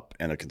ends up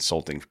in a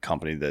consulting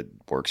company that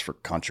works for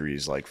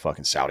countries like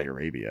fucking Saudi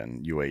Arabia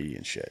and UAE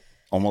and shit.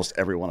 Almost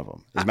every one of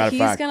them. As a matter of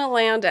fact, he's going to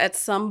land at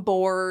some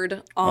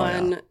board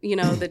on,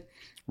 the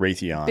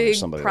Raytheon big or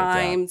somebody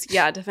primes, like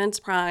that. defense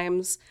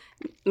primes,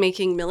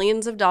 making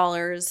millions of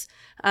dollars.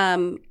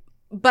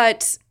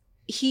 But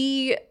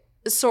he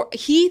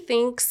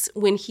thinks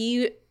when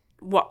he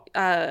walked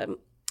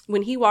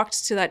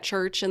to that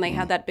church and they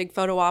had that big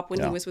photo op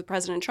when he was with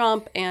President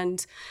Trump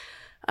and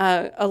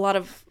a lot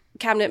of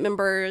cabinet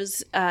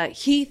members,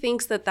 he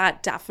thinks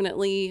that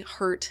definitely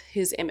hurt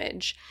his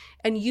image.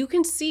 And you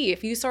can see,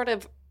 if you sort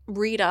of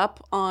read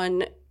up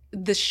on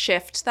the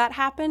shift that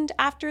happened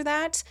after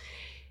that,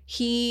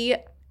 he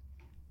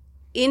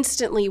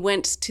instantly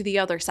went to the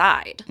other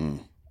side.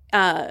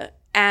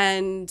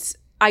 And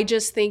I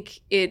just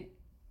think it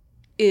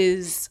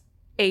is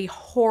a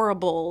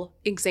horrible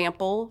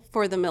example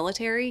for the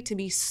military to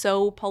be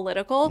so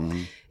political.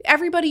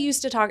 Everybody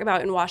used to talk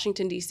about in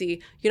Washington, D.C.,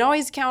 you can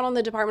always count on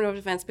the Department of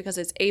Defense because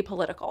it's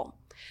apolitical.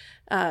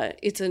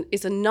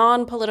 It's a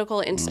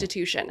non-political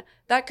institution.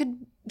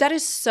 That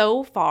is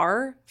so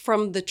far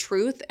from the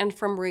truth and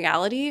from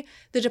reality.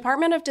 The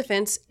Department of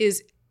Defense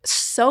is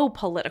so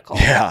political.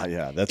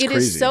 Yeah, that's crazy. It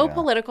is so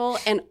political,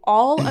 and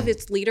all of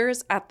its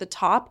leaders at the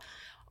top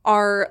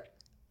are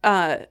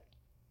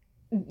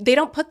they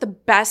don't put the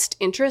best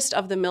interest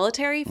of the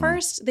military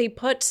first. They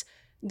put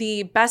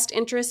the best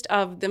interest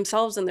of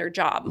themselves and their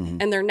job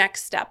and their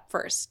next step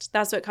first.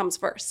 That's what comes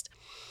first.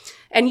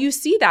 And you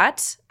see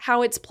that,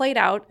 how it's played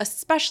out,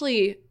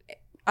 especially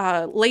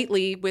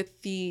lately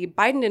with the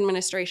Biden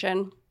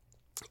administration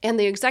and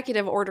the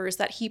executive orders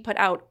that he put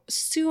out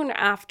soon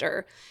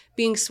after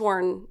being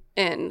sworn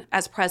in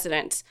as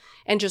president,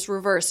 and just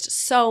reversed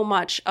so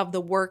much of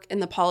the work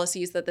and the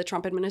policies that the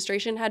Trump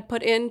administration had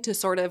put in to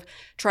sort of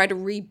try to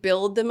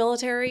rebuild the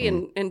military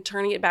and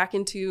turning it back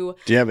into...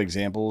 Do you have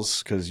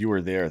examples? Because you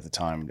were there at the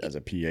time as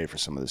a PA for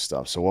some of this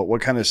stuff. So what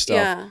kind of stuff?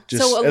 Yeah.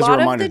 Just so a as lot a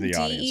reminder of the to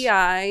the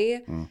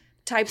DEI audience.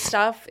 type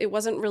stuff, it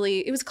was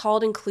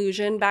called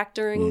inclusion back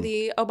during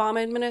the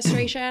Obama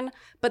administration,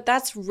 but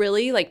that's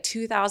really like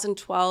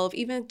 2012,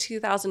 even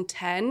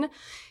 2010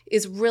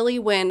 is really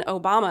when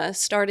Obama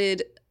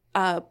started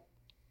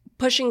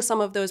pushing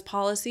some of those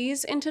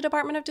policies into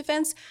Department of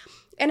Defense,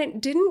 and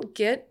it didn't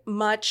get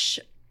much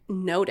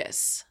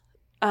notice.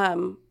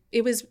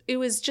 It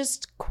was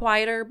just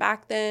quieter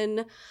back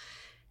then,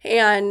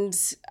 and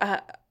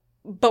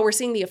but we're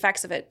seeing the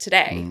effects of it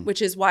today,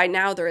 which is why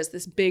now there is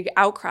this big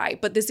outcry.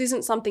 But this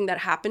isn't something that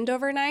happened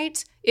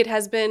overnight. It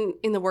has been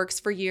in the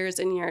works for years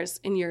and years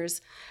and years.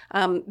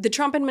 The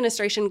Trump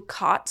administration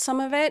caught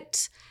some of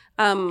it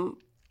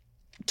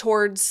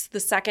towards the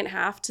second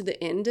half to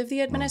the end of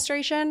the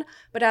administration.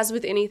 But as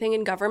with anything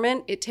in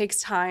government, it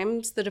takes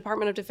time. The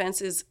Department of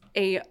Defense is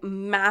a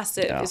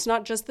massive, it's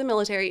not just the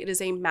military, it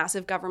is a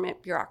massive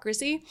government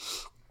bureaucracy.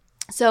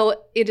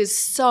 So it is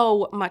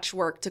so much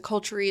work to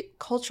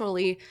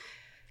culturally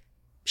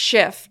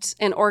shift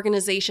an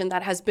organization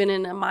that has been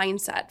in a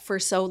mindset for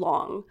so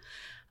long.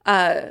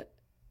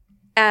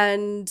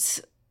 And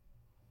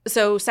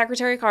so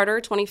Secretary Carter,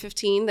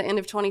 2015, the end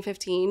of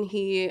 2015,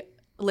 he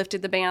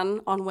lifted the ban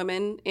on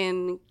women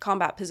in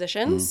combat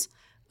positions,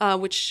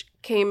 which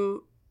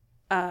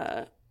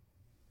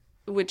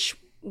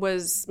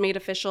was made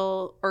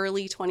official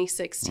early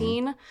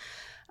 2016.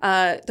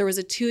 There was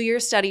a 2-year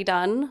study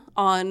done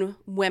on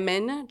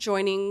women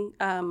joining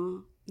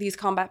these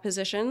combat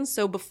positions.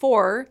 So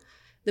before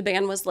the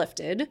ban was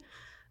lifted,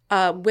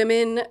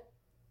 women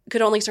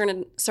could only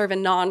serve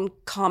in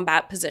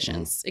non-combat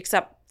positions,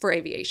 except for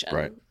aviation.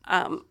 Right.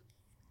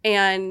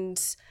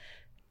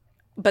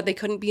 But they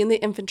couldn't be in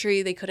the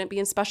infantry. They couldn't be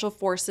in special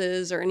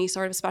forces or any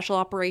sort of special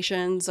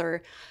operations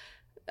or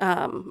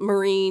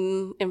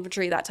Marine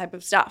infantry, that type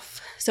of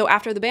stuff. So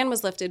after the ban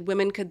was lifted,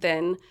 women could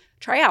then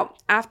try out.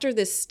 After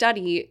this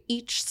study,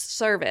 each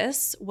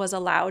service was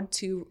allowed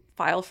to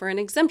file for an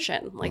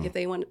exemption, like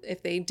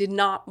if they did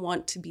not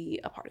want to be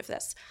a part of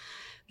this.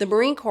 The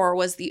Marine Corps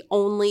was the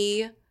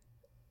only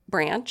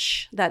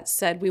branch that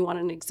said we want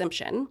an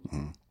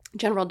exemption.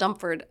 General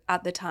Dumford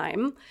at the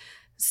time,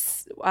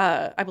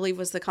 I believe,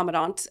 was the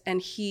commandant,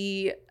 and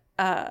he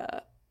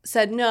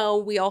said, no,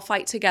 we all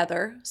fight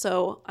together,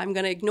 so I'm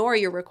going to ignore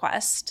your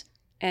request,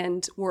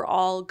 and we're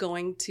all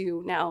going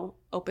to now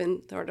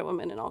open the door to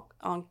women in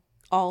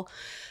all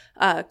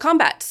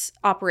combat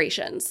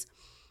operations.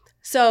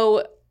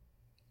 So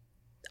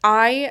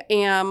I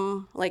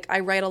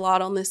write a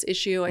lot on this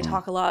issue. I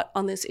talk a lot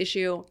on this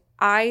issue.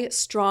 I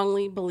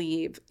strongly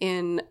believe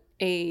in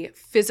a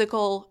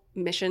physical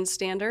mission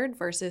standard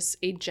versus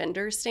a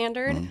gender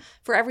standard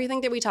for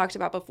everything that we talked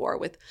about before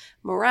with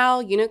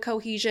morale, unit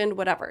cohesion,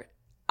 whatever.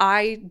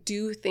 I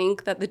do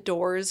think that the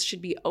doors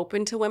should be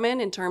open to women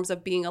in terms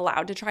of being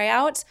allowed to try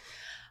out.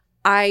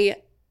 I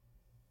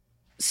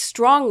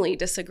strongly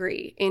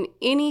disagree in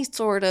any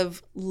sort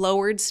of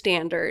lowered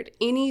standard,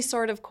 any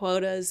sort of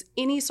quotas,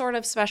 any sort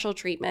of special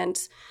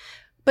treatment.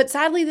 But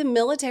sadly, the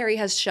military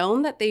has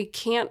shown that they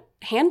can't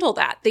handle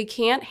that. They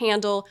can't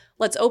handle,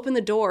 let's open the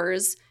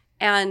doors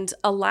and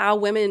allow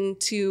women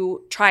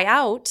to try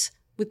out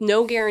with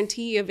no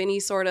guarantee of any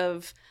sort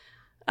of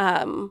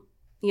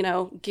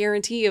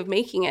guarantee of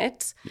making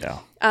it. Yeah.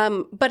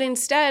 But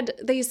instead,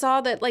 they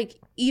saw that,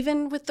 like,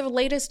 even with the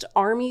latest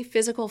Army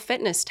physical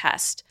fitness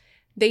test,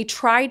 they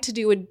tried to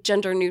do a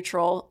gender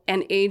neutral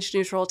and age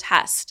neutral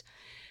test.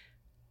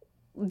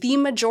 The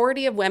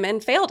majority of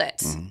women failed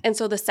it. And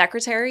so the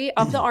Secretary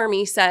of the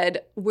Army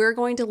said, we're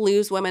going to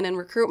lose women in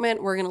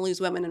recruitment. We're going to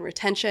lose women in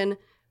retention.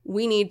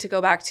 We need to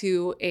go back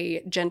to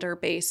a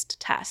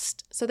gender-based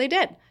test. So they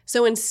did.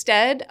 So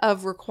instead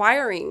of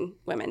requiring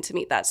women to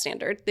meet that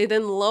standard, they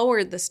then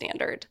lowered the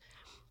standard.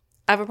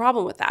 I have a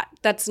problem with that.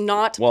 That's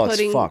not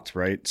it's fucked,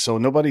 right? So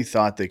nobody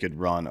thought they could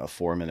run a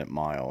 4-minute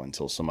mile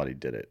until somebody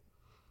did it,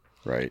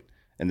 right?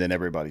 And then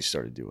everybody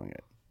started doing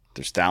it.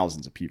 There's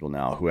thousands of people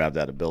now who have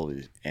that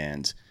ability,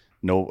 and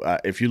No,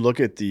 if you look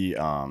at the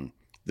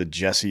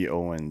Jesse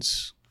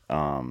Owens,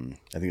 I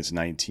think it's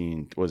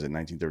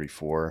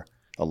 1934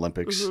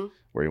 Olympics,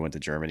 where he went to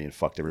Germany and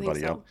fucked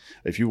everybody up.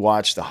 If you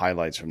watch the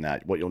highlights from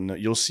that, what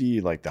you'll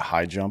see like the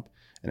high jump,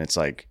 and it's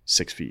like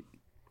 6 feet.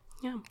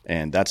 Yeah.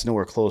 And that's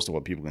nowhere close to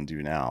what people can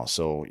do now.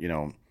 So,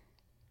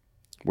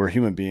 we're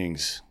human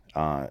beings.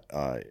 The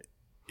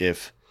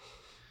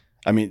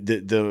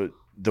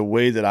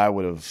way that I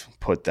would have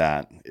put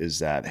that is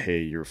that,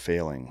 hey, you're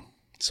failing,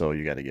 so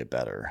you got to get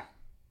better,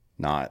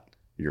 not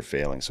you're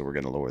failing, so we're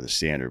going to lower the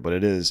standard.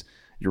 But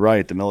you're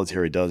right. The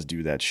military does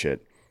do that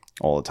shit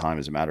all the time.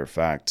 As a matter of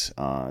fact,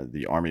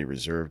 the Army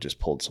Reserve just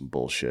pulled some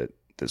bullshit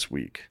this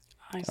week.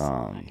 I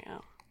saw that,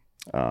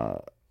 yeah.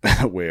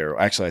 Where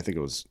actually I think it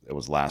was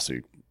last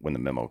week when the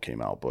memo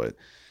came out, but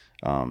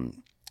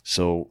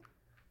so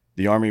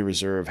the Army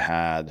Reserve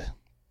had,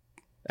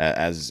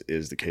 as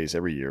is the case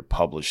every year,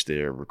 published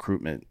their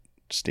recruitment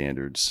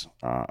standards,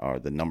 or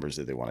the numbers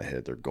that they want to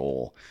hit, their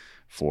goal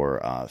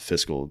for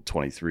fiscal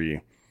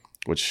 23,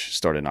 which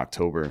started in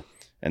October.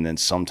 And then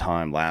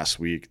sometime last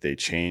week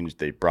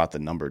they brought the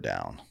number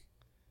down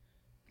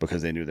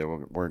because they knew they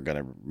weren't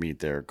going to meet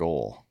their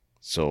goal.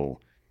 So,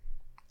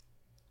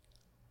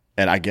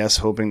 and I guess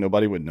hoping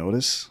nobody would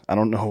notice. I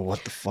don't know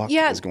what the fuck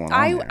is going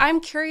on there. I'm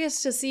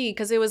curious to see,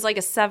 because it was like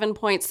a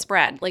 7-point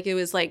spread. Like it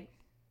was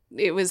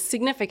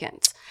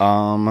significant.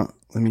 Let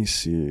me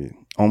see.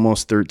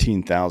 Almost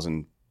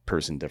 13,000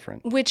 person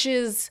difference. Which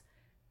is,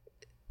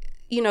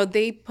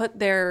 they put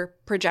their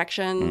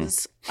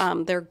projections,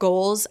 their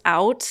goals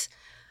out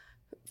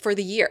for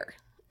the year.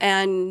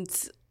 And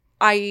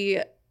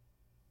I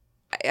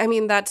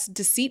mean, that's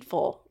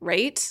deceitful,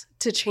 right?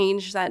 To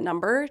change that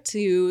number,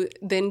 to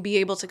then be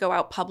able to go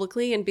out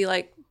publicly and be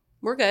like,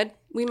 we're good.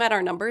 We met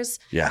our numbers.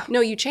 Yeah.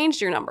 No, you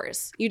changed your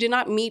numbers. You did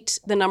not meet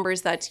the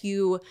numbers that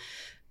you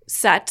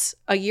set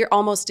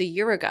almost a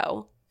year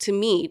ago to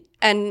meet.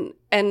 And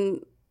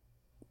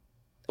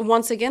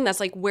once again, that's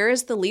like, where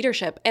is the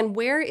leadership? And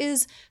where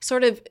is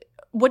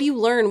what do you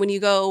learn when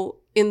you go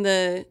in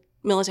the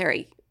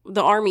military,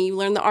 the Army? You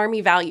learn the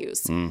Army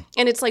values. And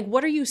it's like,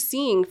 what are you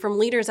seeing from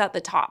leaders at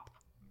the top?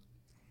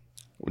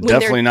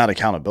 Definitely not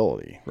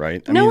accountability,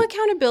 right? No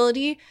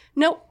accountability,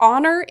 no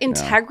honor,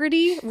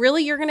 integrity. Yeah.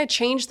 Really, you're going to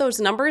change those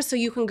numbers so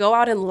you can go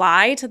out and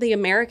lie to the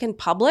American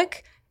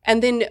public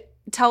and then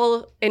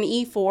tell an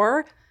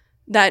E4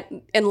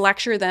 and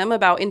lecture them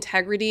about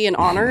integrity and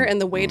honor and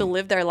the way to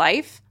live their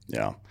life?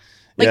 Yeah.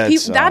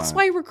 That's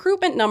why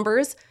recruitment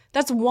numbers,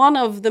 that's one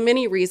of the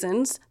many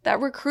reasons that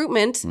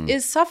recruitment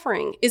is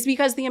suffering, is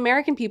because the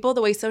American people,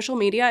 the way social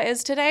media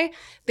is today,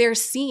 they're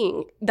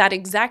seeing that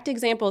exact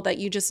example that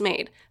you just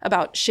made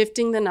about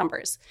shifting the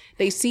numbers.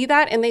 They see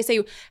that and they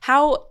say,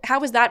 how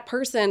is that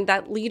person,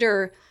 that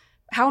leader,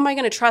 how am I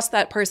going to trust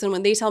that person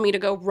when they tell me to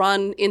go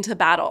run into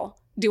battle?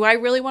 Do I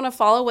really want to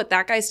follow what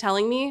that guy's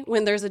telling me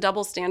when there's a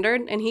double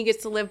standard and he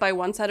gets to live by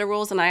one set of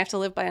rules and I have to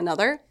live by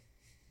another?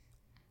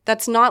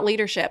 That's not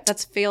leadership.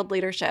 That's failed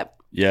leadership.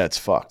 Yeah, it's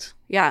fucked.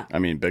 Yeah. I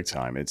mean, big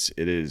time. It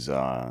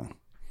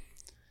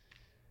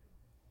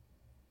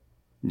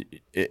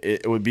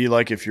would be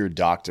like if your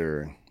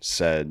doctor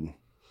said,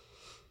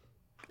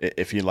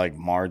 if he like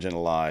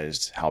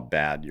marginalized how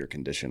bad your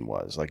condition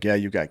was. Like, yeah,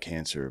 you got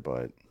cancer,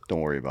 but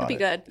don't worry about it. It'll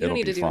be good. You don't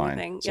need to do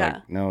anything. It's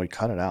like, no, he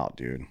cut it out,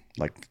 dude.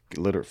 Like,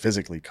 literally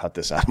physically cut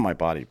this out of my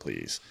body,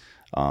 please.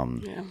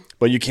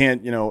 But you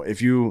can't,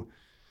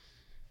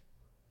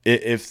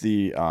 if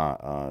the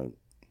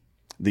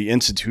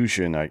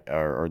institution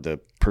or the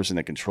person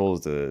that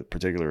controls the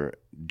particular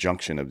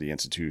junction of the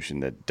institution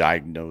that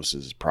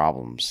diagnoses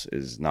problems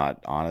is not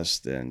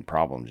honest, then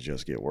problems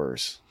just get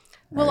worse.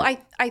 Right? Well,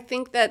 I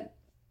think that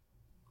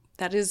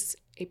is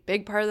a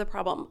big part of the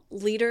problem.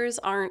 Leaders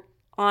aren't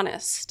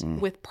honest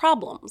with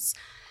problems.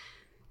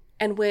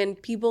 And when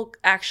people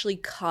actually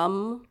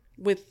come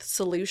with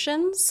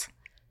solutions,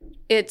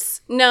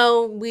 it's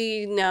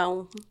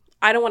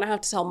I don't want to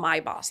have to tell my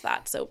boss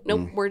that. So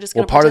nope, we're just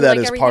going to part of that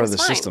like is part of the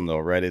fine. System though,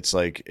 right? It's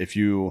like if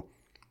you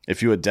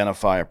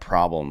identify a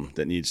problem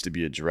that needs to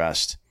be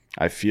addressed,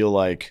 I feel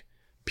like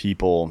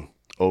people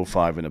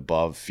 05 and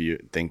above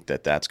think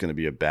that that's going to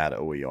be a bad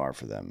OER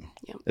for them.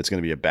 Yeah. It's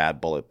going to be a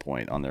bad bullet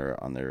point on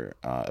their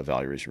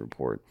evaluation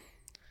report.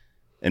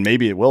 And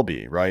maybe it will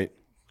be, right?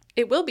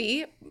 It will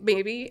be,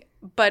 maybe,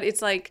 but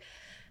it's like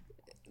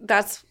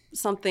that's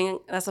a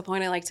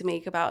point I like to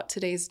make about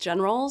today's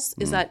generals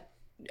is that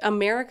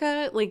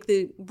America, like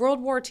the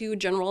World War II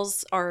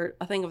generals are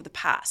a thing of the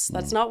past.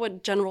 That's not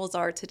what generals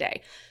are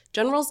today.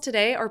 Generals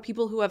today are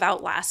people who have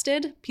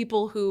outlasted,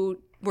 people who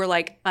were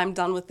like, I'm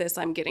done with this,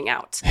 I'm getting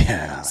out.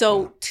 Yeah.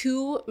 So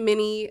too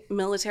many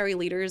military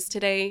leaders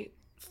today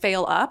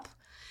fail up,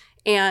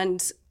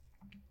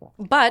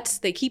 but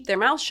they keep their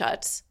mouth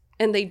shut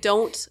and they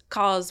don't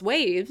cause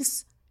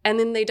waves, and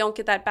then they don't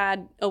get that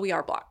bad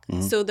OER block.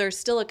 So they're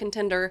still a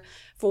contender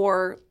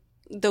for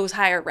those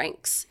higher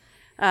ranks.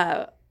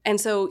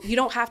 And so you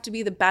don't have to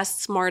be the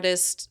best,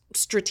 smartest,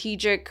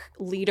 strategic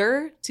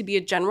leader to be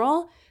a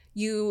general.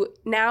 You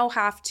now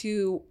have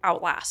to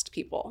outlast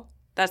people.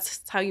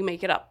 That's how you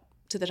make it up.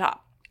 to the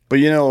top. But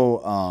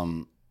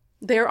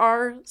There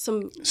are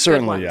some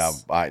certainly, good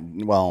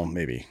ones. Well,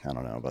 maybe I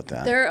don't know about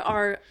that. There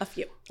are a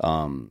few.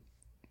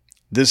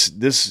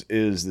 This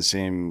is the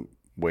same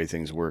way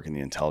things work in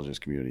the intelligence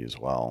community as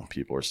well.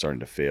 People are starting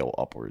to fail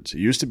upwards. It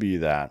used to be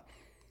that,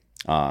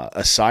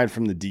 aside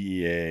from the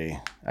DEA,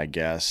 I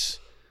guess,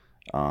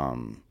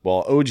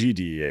 OG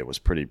DEA was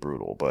pretty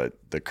brutal, but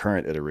the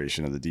current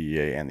iteration of the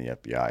DEA and the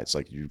FBI, it's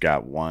like you've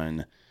got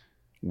one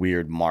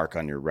weird mark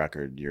on your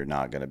record, you're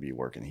not going to be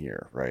working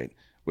here, right?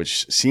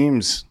 Which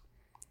seems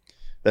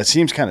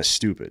kind of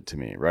stupid to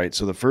me, right?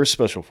 So the first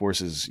special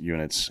forces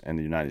units in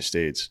the United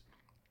States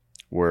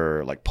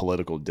were like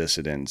political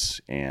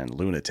dissidents and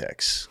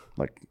lunatics,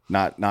 like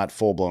not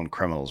full-blown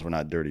criminals. We're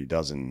not Dirty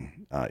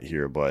Dozen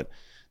here, but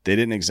they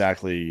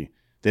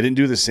didn't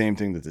do the same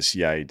thing that the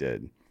CIA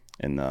did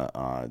in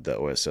the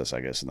OSS,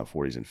 I guess, in the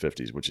 40s and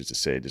 50s, which is to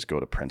say just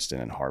go to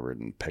Princeton and Harvard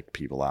and pick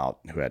people out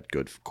who had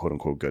good, quote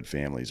unquote, good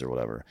families or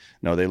whatever.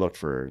 No, they looked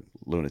for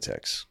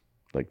lunatics,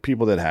 like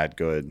people that had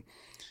good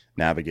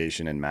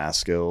navigation and math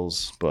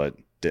skills, but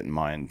didn't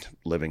mind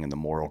living in the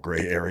moral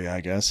gray area,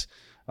 I guess.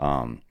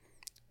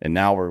 And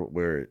now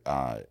we're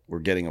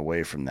getting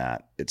away from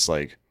that. It's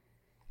like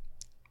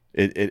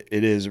it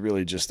is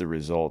really just the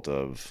result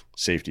of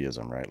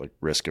safetyism, right? Like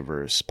risk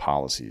averse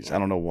policies. I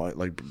don't know why,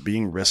 like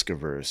being risk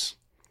averse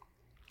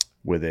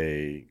with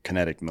a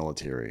kinetic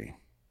military.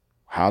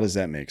 How does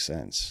that make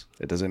sense?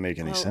 It doesn't make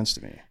any sense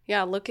to me.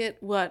 Yeah, look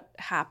at what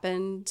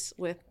happened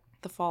with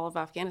the fall of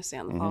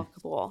Afghanistan, the fall of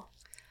Kabul.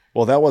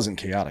 Well, that wasn't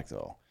chaotic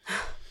though.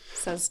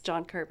 Says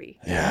John Kirby.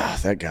 Yeah,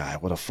 that guy.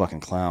 What a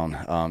fucking clown.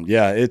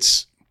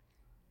 It's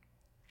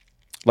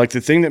like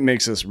the thing that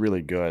makes us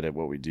really good at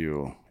what we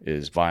do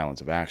is violence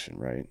of action,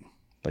 right?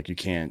 Like you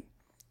can't,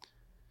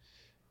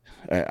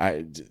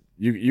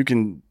 you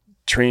can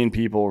train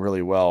people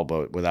really well,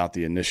 but without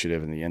the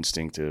initiative and the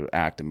instinct to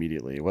act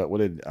immediately. What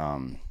did,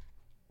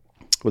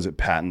 was it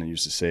Patton that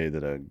used to say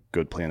that a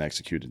good plan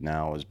executed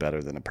now is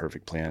better than a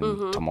perfect plan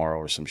tomorrow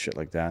or some shit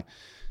like that?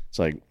 It's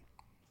like,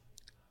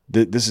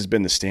 this has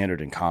been the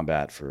standard in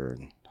combat for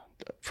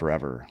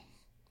forever.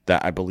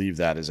 That I believe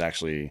that is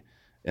actually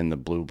in the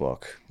Blue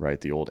Book, right?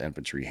 The old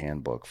infantry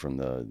handbook from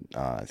the,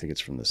 I think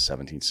it's from the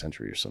 17th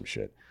century or some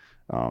shit.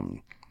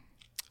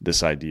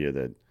 This idea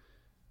that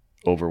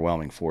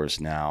overwhelming force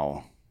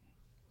now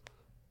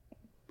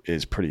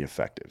is pretty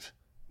effective.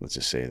 Let's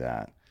just say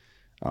that.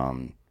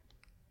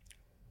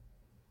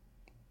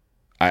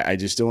 I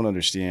just don't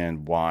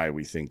understand why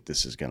we think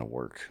this is going to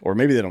work. Or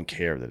maybe they don't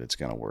care that it's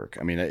going to work.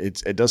 I mean,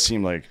 it does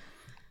seem like,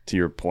 to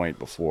your point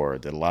before,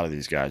 that a lot of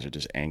these guys are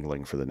just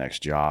angling for the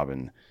next job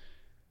and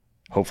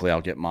hopefully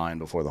I'll get mine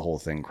before the whole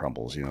thing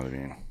crumbles. You know what I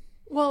mean?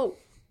 Well,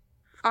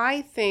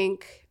 I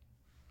think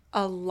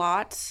a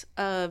lot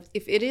of,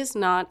 if it is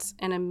not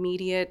an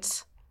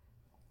immediate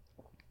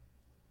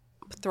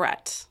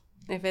threat,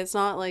 if it's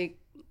not like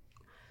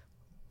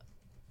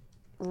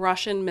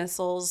Russian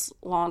missiles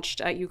launched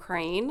at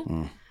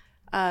Ukraine,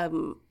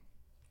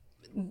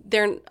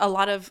 there a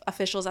lot of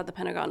officials at the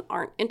Pentagon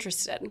aren't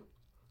interested,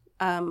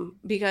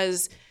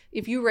 because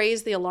if you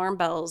raise the alarm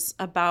bells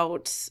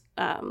about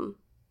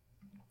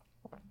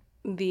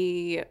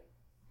the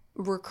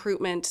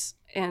recruitment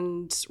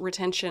and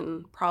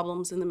retention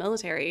problems in the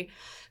military,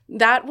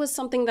 that was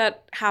something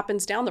that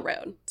happens down the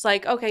road. It's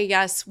like, okay,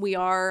 yes, we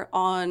are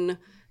on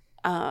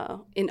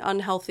an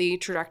unhealthy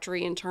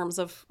trajectory in terms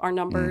of our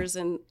numbers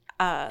and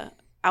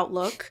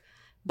outlook,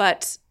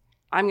 but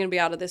I'm going to be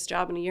out of this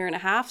job in a year and a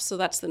half, so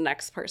that's the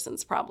next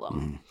person's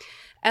problem.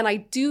 And I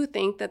do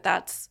think that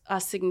that's a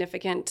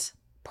significant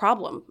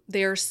problem.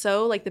 They're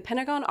so, like, the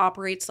Pentagon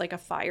operates like a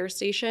fire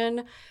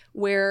station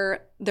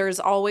where there's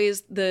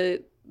always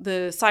the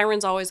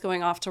siren's always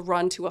going off to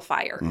run to a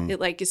fire. It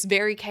like is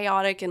very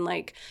chaotic and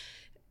like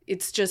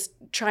it's just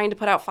trying to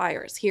put out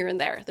fires here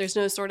and there. There's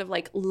no sort of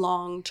like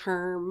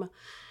long-term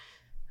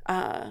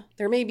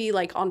there may be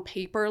like on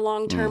paper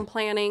long-term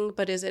planning,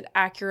 but is it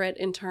accurate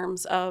in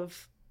terms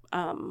of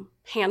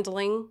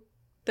handling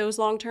those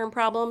long-term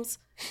problems?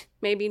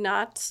 Maybe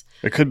not.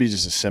 It could be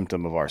just a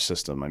symptom of our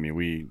system. I mean,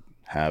 we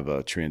have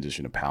a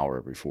transition of power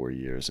every 4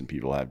 years and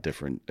people have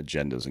different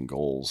agendas and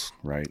goals,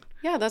 right?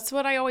 Yeah, that's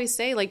what I always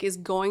say, like, is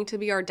going to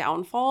be our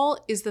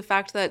downfall is the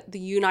fact that the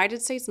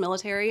United States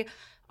military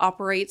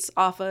operates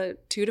off a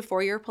 2 to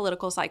 4 year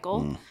political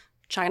cycle.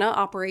 China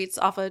operates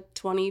off a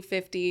 20,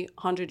 50,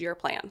 100-year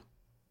plan.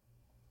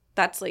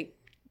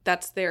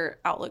 That's their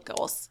outlook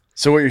goals.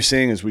 So what you're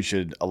saying is we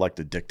should elect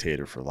a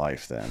dictator for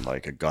life then,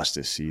 like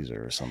Augustus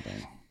Caesar or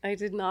something. I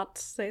did not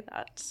say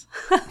that.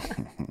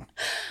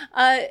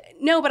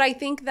 No, but I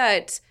think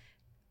that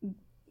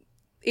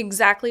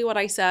exactly what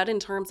I said in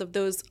terms of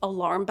those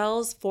alarm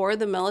bells for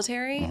the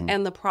military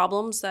and the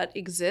problems that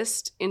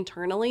exist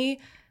internally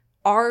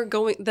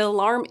the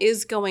alarm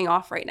is going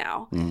off right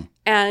now.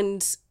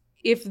 And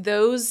if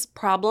those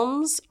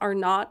problems are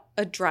not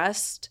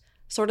addressed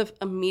sort of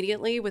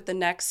immediately with the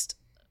next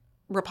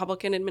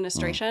Republican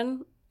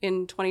administration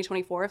in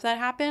 2024, if that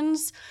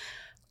happens,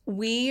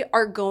 we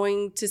are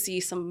going to see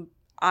some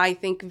I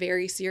think,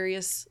 very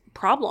serious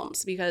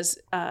problems because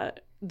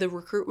the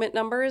recruitment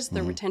numbers,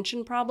 the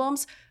retention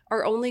problems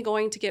are only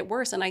going to get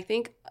worse. And I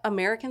think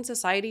American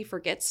society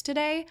forgets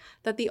today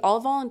that the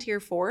all-volunteer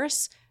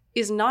force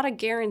is not a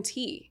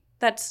guarantee.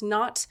 That's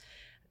not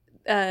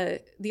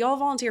the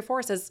all-volunteer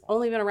force has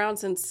only been around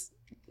since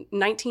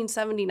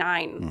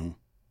 1979.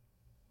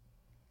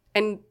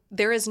 And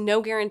there is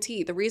no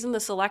guarantee. The reason the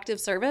selective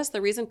service,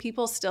 the reason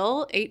people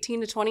still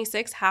 18 to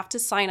 26 have to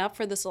sign up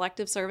for the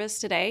selective service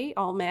today,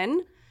 all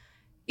men,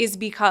 is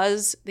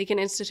because they can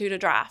institute a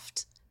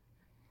draft.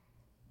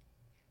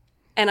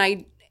 And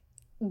I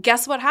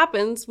guess what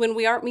happens when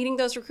we aren't meeting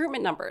those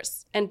recruitment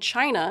numbers and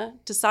China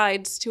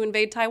decides to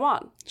invade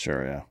Taiwan?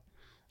 Sure, yeah.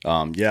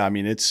 Yeah, I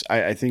mean,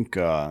 I think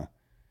the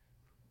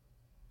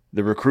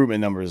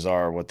recruitment numbers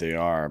are what they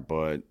are,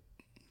 but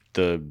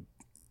the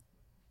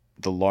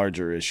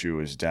larger issue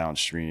is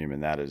downstream,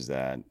 and that is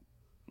that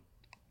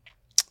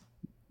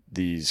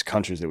these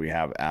countries that we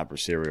have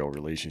adversarial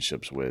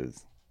relationships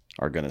with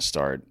are going to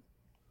start.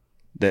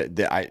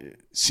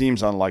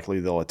 Seems unlikely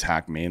they'll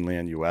attack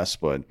mainland U.S.,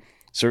 but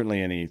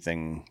certainly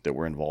anything that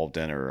we're involved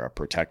in or a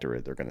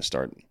protectorate, they're going to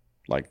start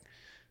like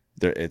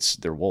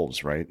they're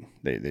wolves, right?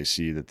 They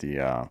see that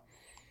the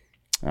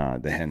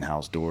hen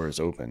house door is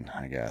open.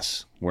 I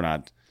guess we're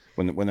not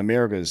when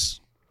America is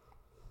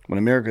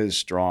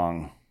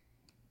strong.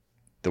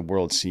 The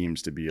world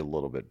seems to be a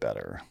little bit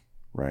better,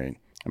 right?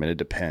 I mean, it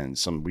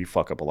depends. We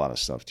fuck up a lot of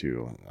stuff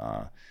too.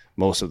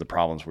 Most of the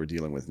problems we're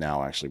dealing with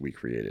now, actually, we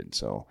created.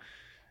 So,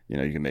 you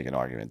can make an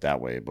argument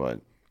that way, but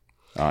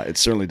it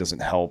certainly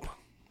doesn't help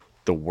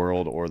the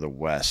world or the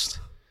West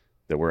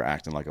that we're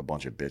acting like a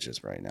bunch of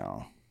bitches right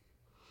now.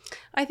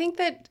 I think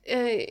that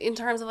in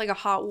terms of like a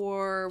hot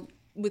war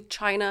with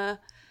China,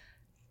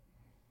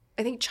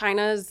 I think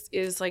China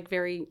is like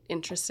very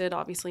interested,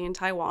 obviously, in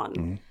Taiwan.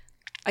 Mm-hmm.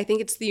 I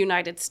think it's the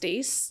United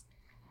States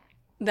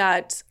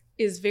that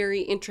is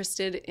very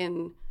interested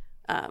in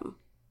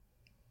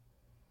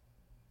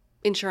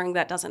ensuring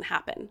that doesn't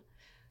happen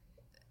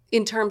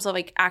in terms of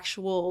like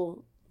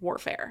actual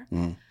warfare.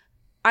 Mm.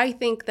 I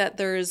think that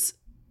there's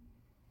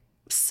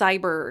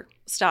cyber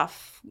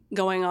stuff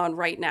going on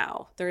right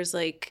now. There's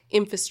like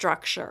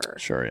infrastructure.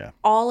 Sure, yeah.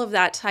 All of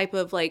that type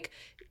of like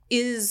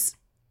is,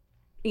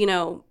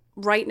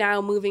 right now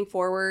moving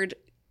forward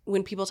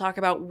when people talk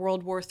about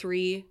World War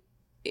III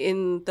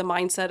in the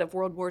mindset of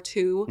World War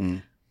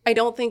II, I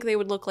don't think they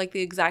would look like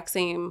the exact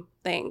same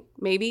thing.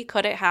 Maybe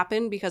could it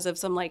happen because of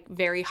some like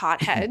very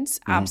hot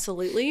heads?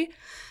 Absolutely.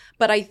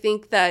 But I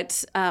think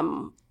that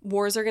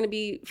wars are going to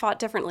be fought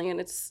differently, and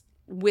it's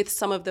with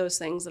some of those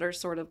things that are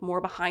sort of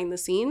more behind the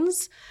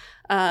scenes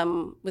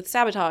with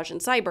sabotage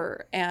and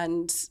cyber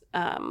and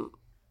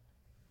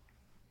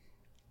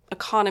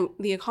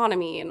the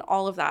economy and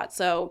all of that.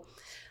 So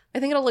I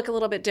think it'll look a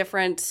little bit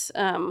different,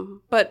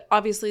 but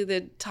obviously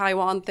the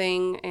Taiwan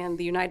thing and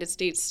the United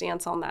States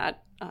stance on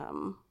that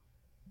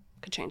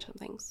could change some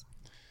things.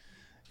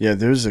 Yeah,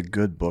 there's a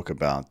good book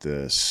about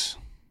this,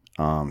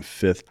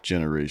 Fifth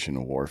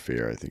Generation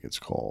Warfare, I think it's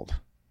called.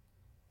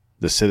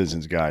 The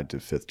Citizen's Guide to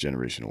Fifth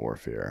Generation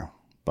Warfare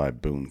by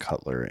Boone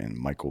Cutler and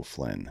Michael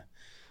Flynn.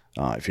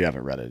 If you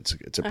haven't read it,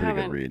 it's a pretty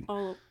good read.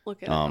 I'll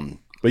look at it.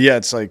 But yeah,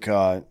 it's like...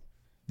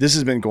 this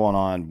has been going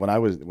on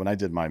when I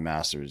did my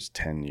master's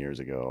 10 years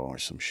ago or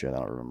some shit. I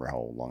don't remember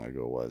how long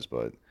ago it was,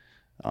 but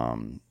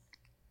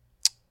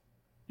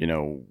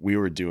we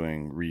were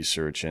doing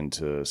research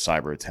into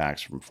cyber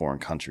attacks from foreign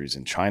countries,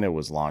 and China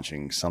was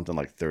launching something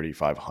like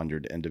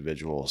 3,500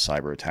 individual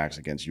cyber attacks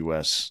against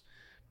U.S.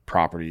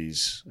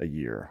 properties a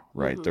year,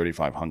 right?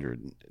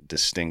 3,500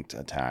 distinct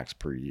attacks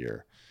per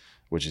year,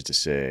 which is to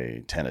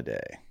say 10 a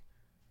day,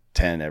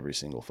 10 every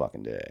single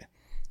fucking day.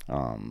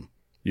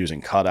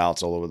 Using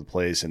cutouts all over the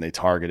place, and they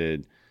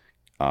targeted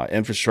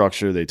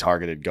infrastructure, they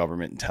targeted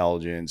government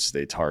intelligence,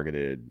 they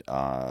targeted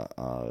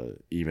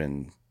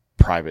even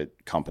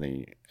private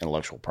company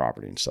intellectual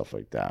property and stuff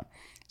like that.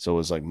 So it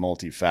was like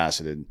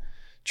multifaceted,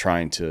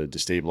 trying to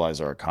destabilize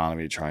our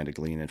economy, trying to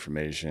glean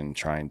information,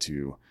 trying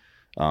to,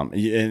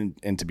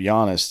 and to be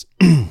honest,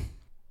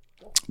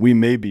 we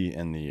may be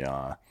in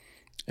the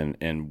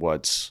in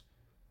what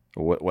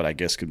I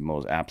guess could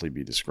most aptly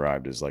be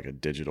described as like a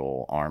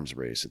digital arms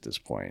race at this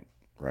point.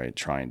 Right,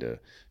 trying to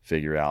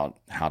figure out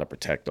how to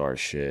protect our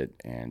shit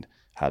and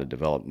how to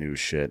develop new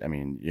shit. I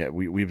mean, yeah,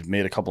 we've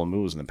made a couple of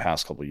moves in the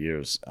past couple of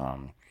years.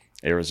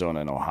 Arizona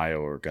and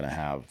Ohio are going to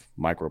have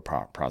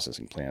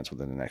microprocessing plants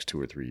within the next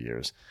 2 or 3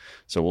 years.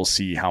 So we'll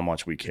see how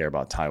much we care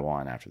about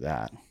Taiwan after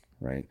that,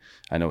 right?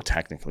 I know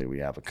technically we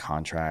have a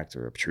contract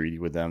or a treaty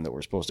with them that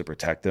we're supposed to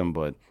protect them,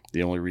 but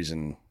the only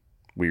reason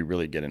we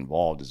really get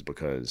involved is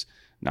because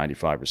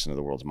 95% of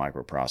the world's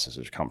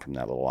microprocessors come from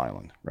that little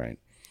island, right?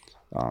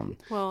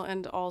 Well,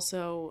 and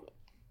also,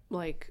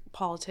 like,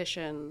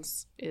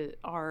 politicians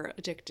are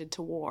addicted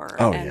to war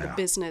the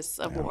business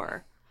of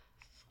war.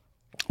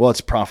 Well, it's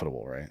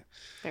profitable, right?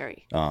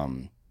 Very.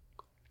 And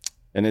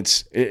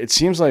it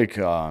seems like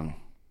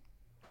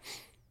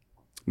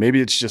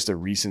maybe it's just a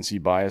recency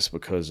bias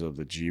because of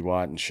the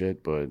GWAT and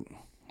shit, but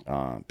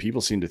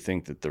people seem to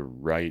think that the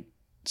right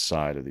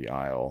side of the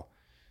aisle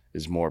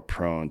is more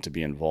prone to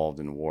be involved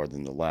in war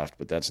than the left,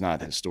 but that's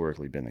not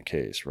historically been the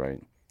case, right?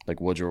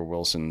 Like Woodrow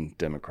Wilson,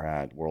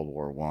 Democrat, World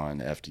War I,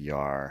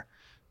 FDR,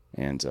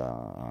 and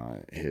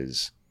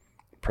his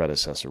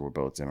predecessor were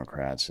both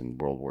Democrats, and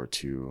World War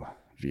II,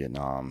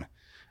 Vietnam,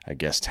 I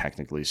guess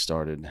technically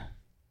started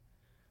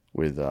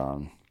with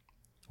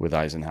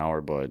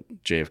Eisenhower,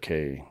 but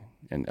JFK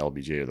and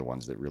LBJ are the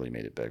ones that really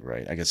made it big,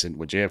 right? I guess when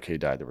JFK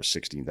died, there were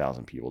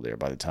 16,000 people there.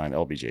 By the time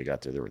LBJ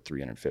got there were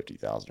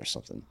 350,000 or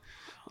something.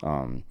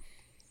 And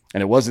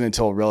it wasn't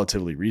until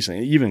relatively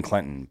recently, even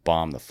Clinton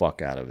bombed the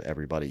fuck out of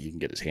everybody he can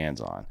get his hands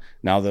on.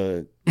 Now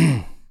the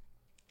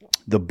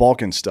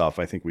Balkan stuff,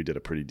 I think we did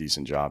a pretty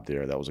decent job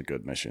there. That was a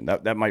good mission.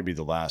 That might be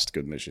the last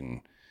good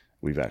mission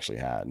we've actually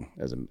had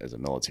as a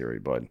military.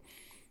 But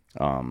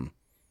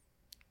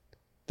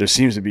there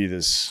seems to be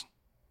this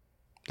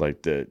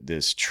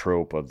this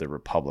trope of the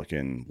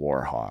Republican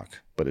war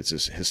hawk, but it's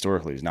just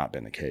historically has not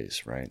been the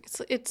case, right?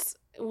 It's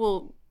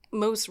well,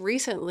 most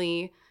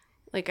recently,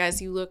 like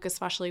as you look,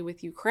 especially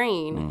with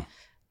Ukraine,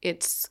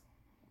 it's,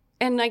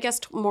 and I guess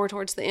more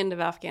towards the end of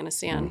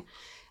Afghanistan,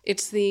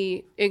 it's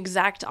the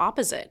exact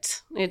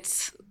opposite.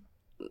 It's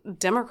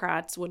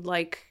Democrats would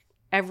like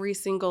every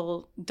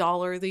single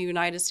dollar the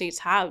United States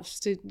has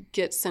to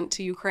get sent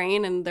to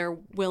Ukraine, and they're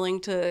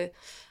willing to,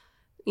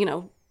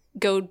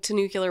 go to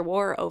nuclear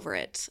war over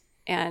it.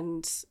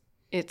 And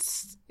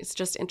it's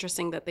just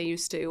interesting that they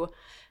used to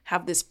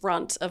have this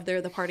front of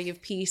they're the party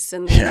of peace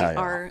and they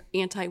are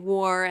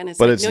anti-war, and it's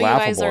but like, it's no,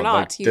 laughable. you guys are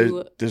not.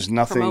 There's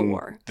nothing. Promote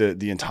war.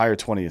 The entire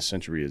 20th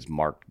century is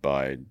marked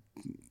by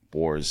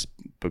wars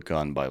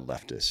begun by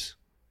leftists.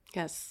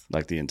 Yes.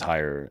 Like the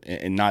entire,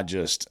 and not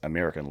just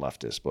American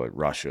leftists, but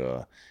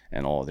Russia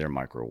and all of their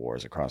micro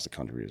wars across the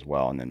country as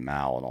well, and then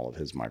Mao and all of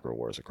his micro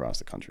wars across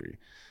the country.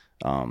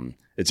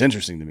 It's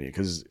interesting to me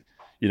because,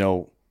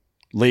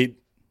 late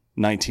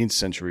 19th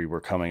century,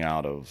 we're coming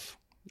out of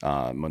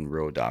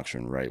Monroe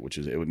Doctrine, right? Which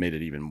is, it made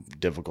it even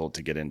difficult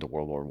to get into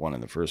World War I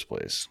in the first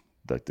place.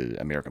 Like the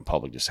American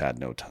public just had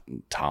no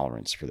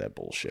tolerance for that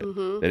bullshit.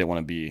 They didn't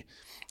want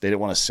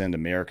to send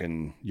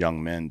American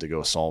young men to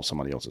go solve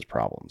somebody else's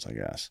problems, I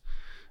guess.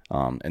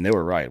 And they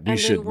were right. We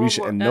should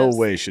in no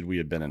way should we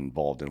have been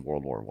involved in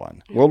World War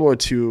I. World War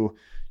II,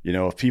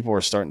 if people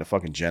are starting to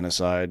fucking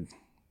genocide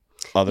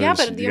others, yeah,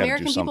 but the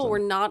American people were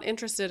not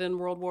interested in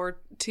World War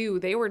II.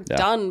 They were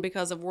done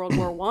because of World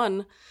War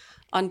I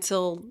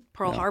until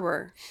Pearl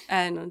Harbor,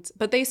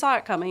 but they saw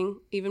it coming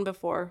even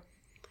before.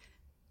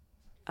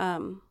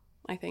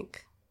 I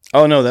think.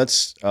 Oh no,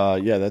 that's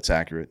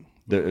accurate.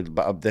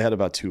 They had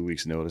about 2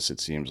 weeks notice.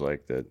 It seems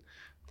like that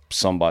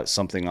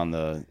something on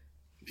the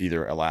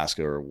either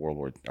Alaska or World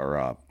War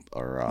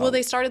or well,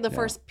 they started the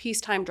first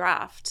peacetime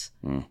draft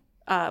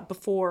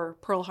before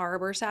Pearl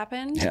Harbor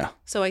happened. Yeah.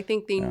 So I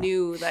think they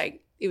knew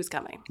like it was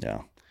coming.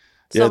 Yeah.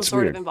 Some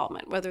sort of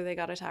involvement, whether they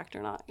got attacked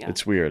or not. Yeah.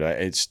 It's weird.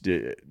 It's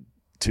to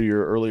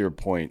your earlier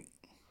point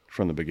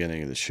from the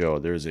beginning of the show.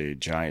 There's a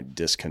giant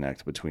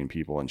disconnect between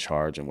people in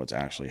charge and what's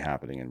actually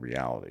happening in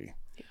reality.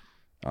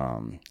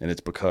 And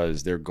it's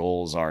because their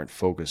goals aren't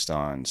focused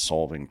on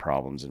solving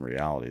problems in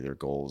reality. Their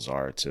goals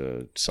are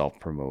to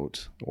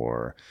self-promote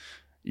or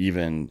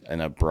even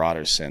in a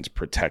broader sense,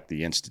 protect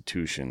the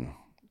institution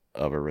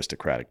of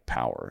aristocratic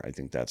power. I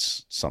think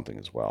that's something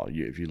as well.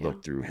 If you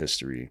look through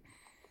history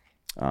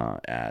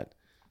at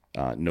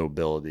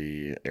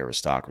nobility,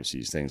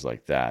 aristocracies, things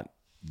like that,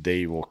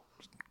 they will,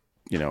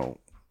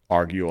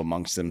 argue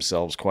amongst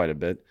themselves quite a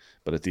bit.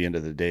 But at the end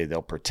of the day,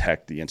 they'll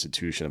protect the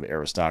institution of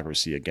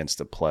aristocracy against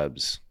the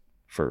plebs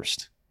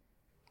first,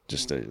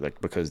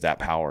 because that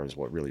power is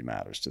what really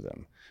matters to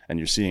them. And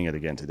you're seeing it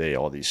again today,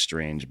 all these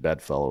strange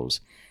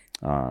bedfellows,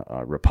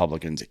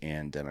 Republicans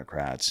and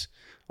Democrats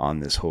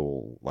on this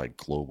whole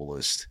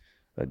globalist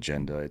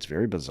agenda. It's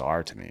very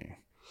bizarre to me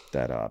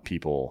that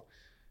people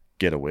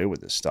get away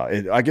with this stuff.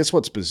 I guess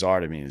what's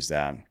bizarre to me is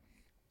that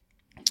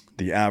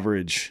the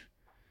average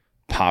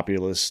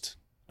populist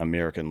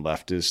American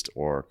leftist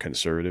or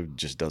conservative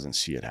just doesn't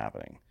see it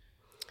happening.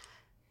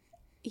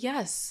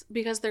 Yes,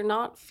 because they're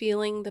not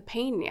feeling the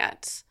pain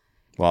yet.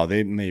 Well,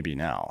 they may be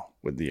now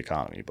with the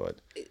economy,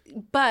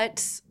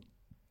 but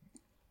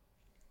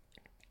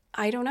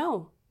I don't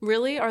know.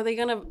 Really? Are they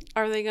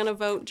gonna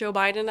vote Joe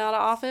Biden out of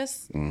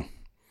office?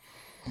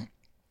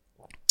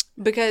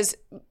 Because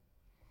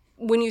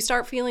when you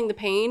start feeling the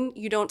pain,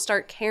 you don't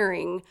start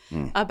caring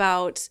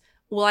about,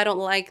 well, I don't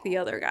like the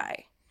other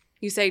guy.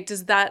 You say,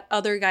 does that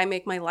other guy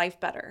make my life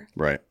better?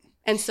 Right.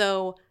 And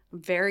so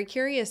I'm very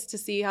curious to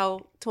see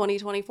how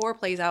 2024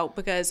 plays out,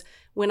 because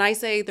when I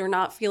say they're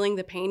not feeling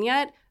the pain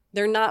yet,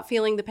 they're not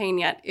feeling the pain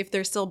yet if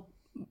they're still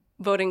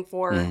voting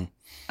for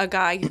a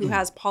guy who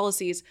has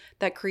policies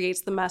that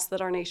creates the mess that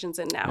our nation's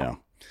in now. Yeah.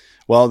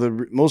 Well,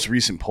 the most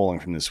recent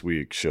polling from this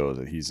week shows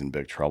that he's in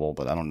big trouble,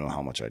 but I don't know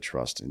how much I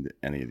trust in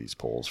any of these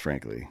polls,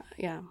 frankly.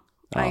 Yeah.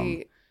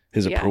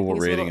 His approval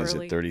rating is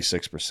at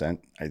 36%,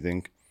 I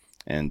think.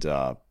 And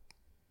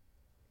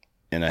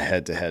in a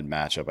head-to-head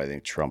matchup, I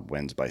think Trump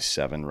wins by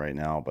 7 right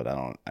now, but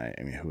I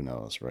mean, who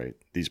knows, right?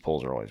 These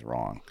polls are always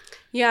wrong.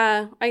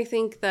 Yeah, I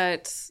think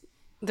that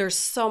there's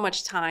so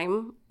much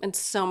time and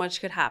so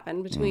much could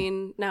happen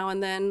between now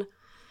and then.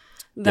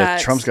 Yeah,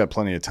 Trump's got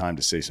plenty of time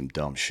to say some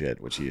dumb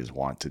shit, which he is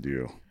wont to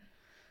do.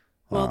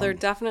 Well, they're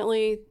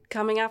definitely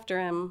coming after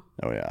him.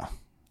 Oh, yeah.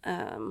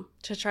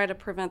 To try to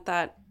prevent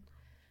that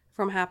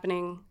from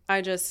happening.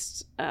 I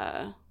just,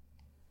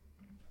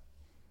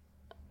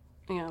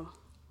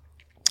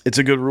 It's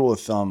a good rule of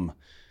thumb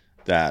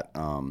that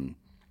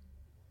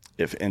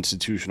if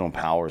institutional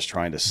power is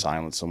trying to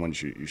silence someone,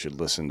 you should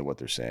listen to what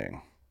they're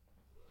saying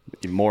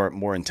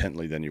more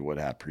intently than you would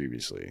have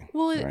previously.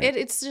 Well, right?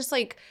 it's just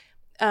like,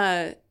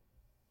 I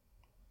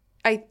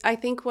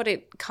think what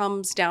it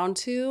comes down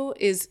to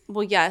is,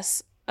 well,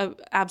 yes,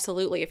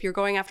 absolutely. If you're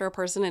going after a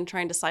person and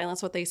trying to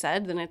silence what they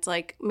said, then it's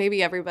like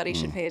maybe everybody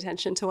should pay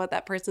attention to what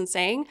that person's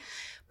saying.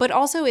 But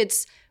also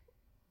it's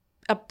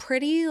a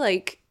pretty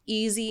like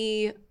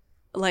easy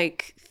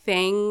like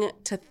thing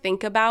to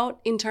think about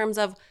in terms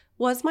of,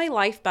 was my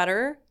life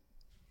better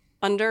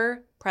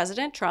under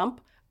President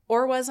Trump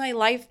or was my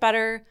life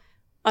better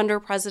under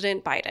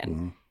President Biden?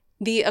 Mm-hmm.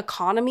 The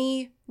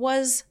economy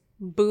was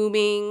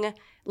booming.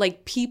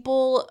 Like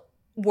people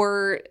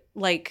were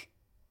like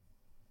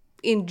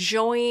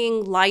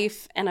enjoying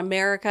life and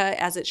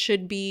America as it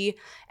should be.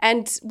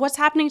 And what's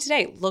happening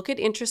today? Look at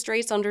interest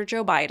rates under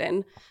Joe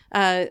Biden.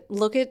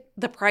 Look at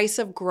the price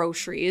of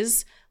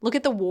groceries. Look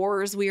at the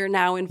wars we are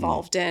now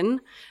involved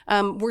in.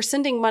 We're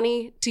sending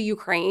money to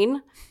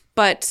Ukraine,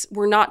 but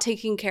we're not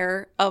taking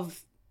care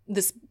of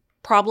this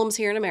problems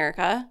here in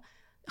America.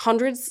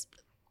 Hundreds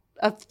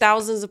of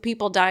thousands of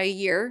people die a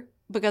year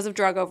because of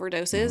drug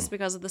overdoses,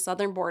 because of the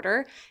southern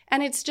border.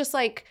 And it's just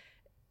like,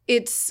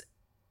 it's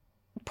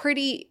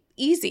pretty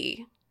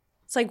easy.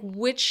 It's like,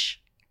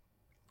 which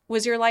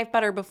was your life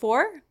better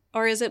before,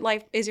 or is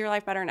your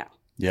life better now?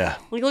 Yeah.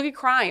 Like, look at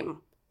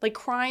crime. Like,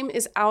 crime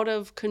is out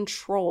of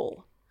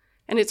control.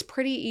 And it's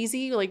pretty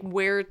easy, like,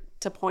 where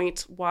to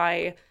point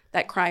why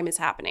that crime is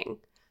happening.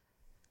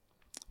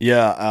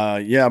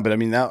 Yeah, but I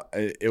mean, that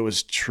it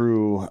was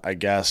true. I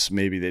guess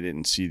maybe they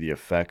didn't see the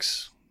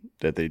effects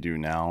that they do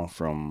now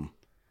from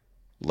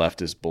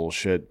leftist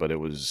bullshit, but it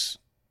was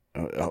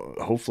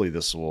hopefully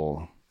this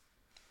will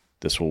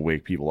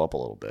wake people up a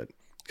little bit,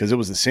 because it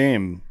was the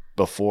same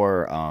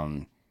before,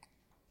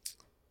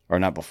 or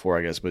not before,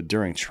 I guess, but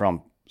during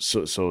Trump.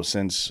 So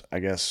since, I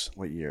guess,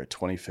 what year?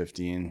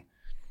 2015.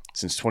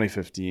 Since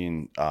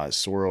 2015,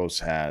 Soros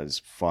has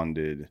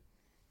funded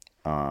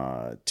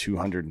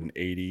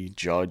 280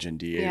 judge and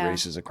DA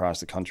races across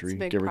the country,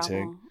 give or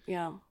take.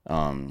 Yeah.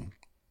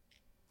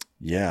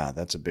 Yeah,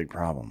 that's a big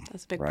problem.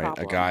 That's a big right?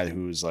 problem. A guy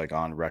who's like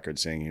on record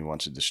saying he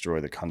wants to destroy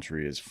the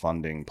country is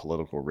funding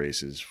political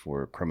races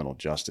for criminal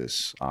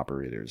justice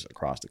operators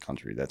across the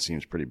country. That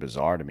seems pretty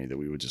bizarre to me that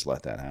we would just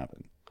let that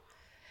happen.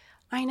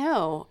 I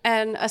know.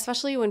 And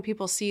especially when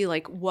people see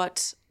like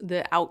what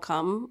the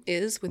outcome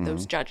is with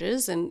those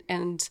judges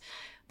and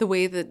the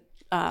way that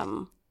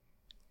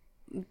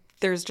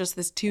there's just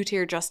this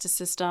two-tier justice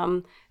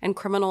system and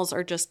criminals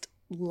are just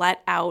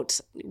let out,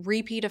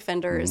 repeat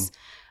offenders.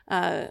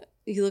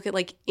 You look at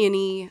like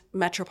any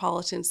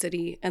metropolitan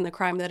city and the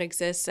crime that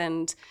exists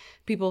and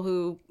people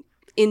who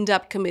end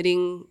up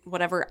committing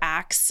whatever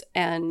acts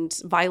and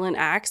violent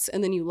acts.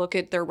 And then you look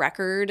at their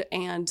record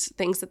and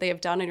things that they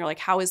have done and you're like,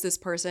 how is this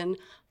person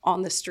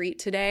on the street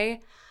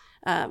today?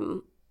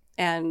 And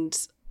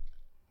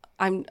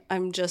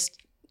I'm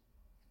just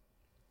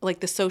like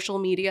the social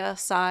media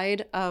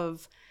side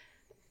of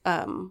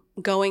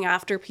going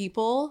after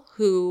people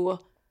who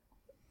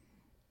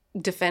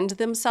defend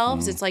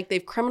themselves. It's like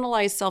they've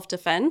criminalized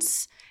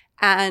self-defense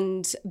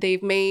and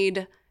they've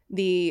made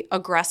the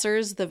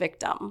aggressors the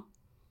victim.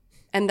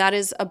 And that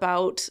is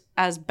about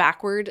as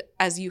backward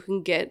as you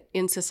can get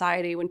in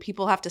society when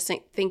people have to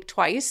think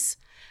twice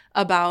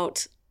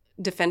about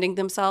defending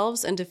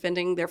themselves and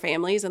defending their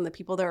families and the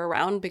people they're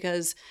around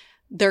because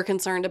they're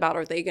concerned about,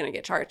 are they going to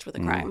get charged with a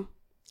crime?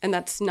 And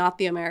that's not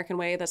the American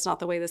way. That's not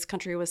the way this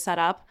country was set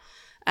up.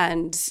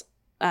 And,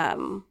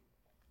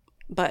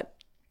 but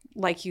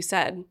like you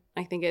said,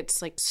 I think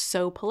it's like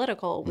so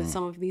political with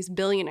some of these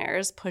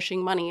billionaires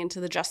pushing money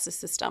into the justice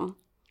system.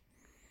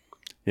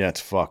 Yeah,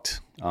 it's fucked.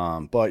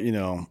 But, you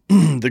know,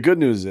 the good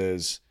news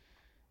is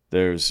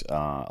there's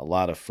a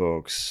lot of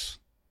folks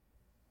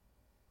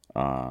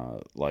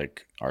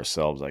like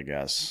ourselves, I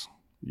guess,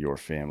 your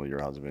family,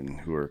 your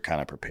husband, who are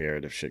kind of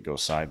prepared if shit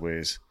goes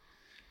sideways.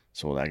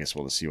 So I guess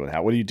we'll see what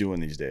are you doing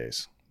these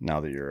days now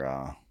that you're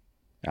out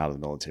of the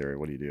military?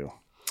 What do you do?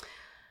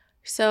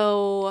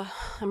 So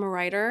I'm a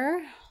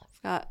writer.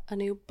 I've got a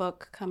new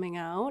book coming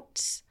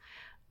out.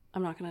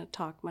 I'm not going to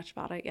talk much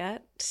about it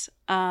yet.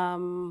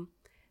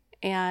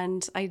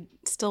 And I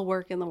still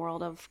work in the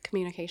world of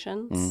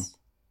communications.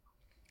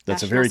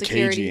 That's National a very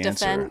security, cagey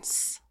defense.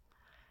 answer.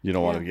 You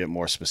don't want to get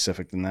more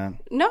specific than that?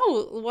 No.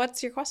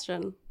 What's your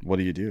question? What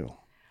do you do?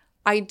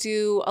 I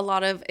do a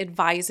lot of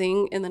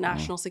advising in the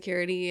national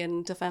security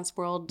and defense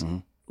world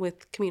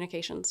with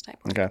communications type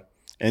work. Okay.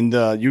 And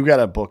you got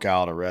a book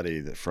out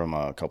already from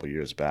a couple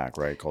years back,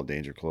 right? Called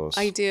Danger Close.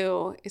 I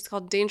do. It's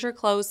called Danger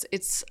Close.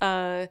 It's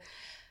a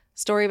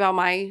story about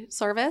my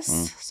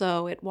service.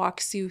 So it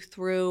walks you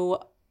through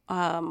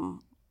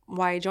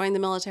why I joined the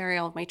military,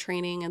 all of my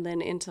training, and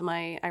then into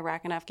my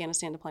Iraq and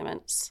Afghanistan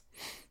deployments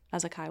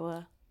as a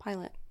Kiowa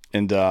pilot.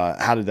 And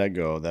how did that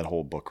go, that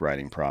whole book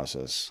writing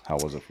process? How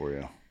was it for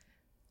you?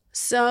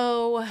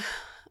 So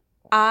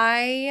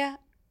I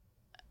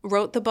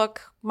wrote the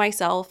book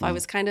myself. I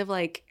was kind of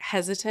like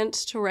hesitant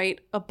to write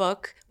a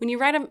book. When you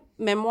write a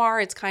memoir,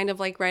 it's kind of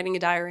like writing a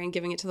diary and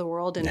giving it to the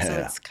world. And so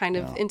it's kind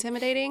of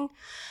intimidating.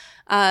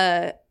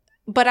 But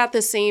at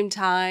the same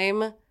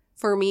time,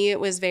 for me, it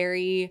was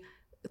very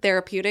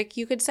therapeutic,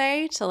 you could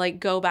say, to like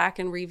go back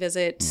and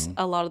revisit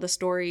a lot of the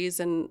stories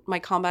and my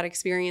combat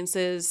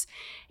experiences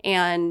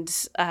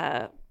and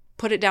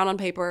put it down on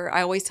paper.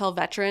 I always tell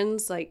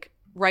veterans, like,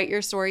 write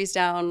your stories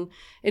down.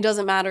 It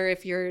doesn't matter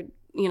if you're,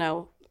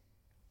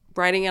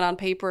 writing it on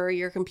paper,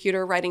 your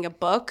computer, writing a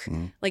book.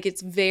 Like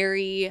it's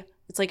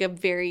like a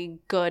very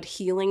good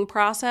healing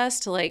process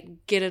to like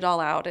get it all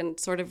out and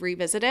sort of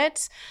revisit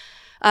it.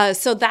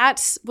 So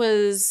that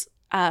was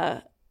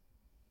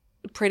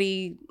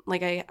pretty,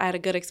 like I had a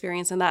good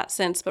experience in that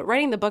sense. But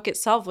writing the book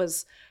itself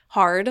was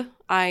hard.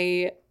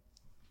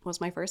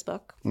 Was my first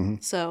book,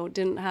 so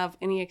didn't have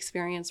any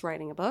experience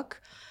writing a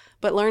book,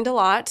 but learned a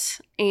lot.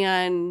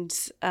 And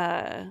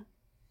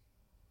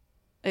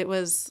it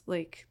was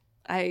like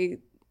I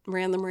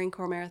ran the Marine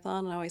Corps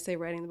Marathon, and I always say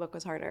writing the book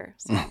was harder.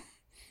 So.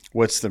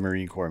 What's the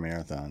Marine Corps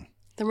Marathon?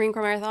 The Marine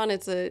Corps Marathon,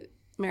 it's a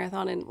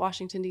marathon in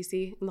Washington,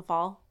 D.C. in the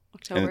fall,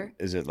 October. And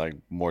is it like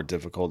more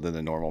difficult than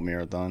a normal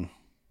marathon?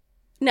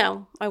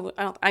 No, I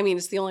don't. I mean,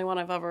 it's the only one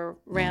I've ever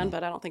ran,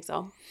 but I don't think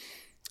so.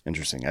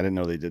 Interesting. I didn't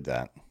know they did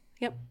that.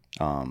 Yep.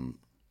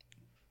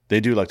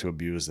 They do like to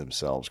abuse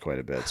themselves quite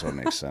a bit, so it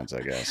makes sense,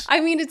 I guess. I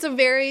mean, it's a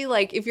very,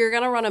 like, if you're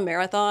going to run a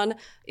marathon,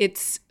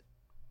 it's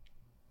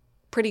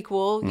pretty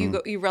cool.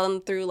 You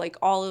run through like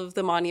all of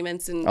the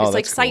monuments, and it's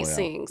like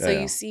sightseeing. Cool, so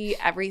you see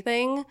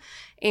everything,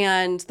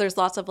 and there's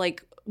lots of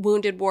like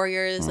wounded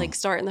warriors like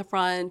start in the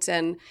front,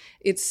 and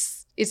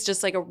it's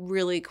just like a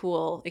really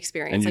cool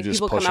experience. And you like just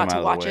people push come out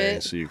them to out of watch the way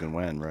it so you can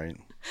win, right?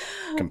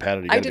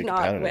 Competitive. I did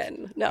not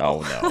win. No.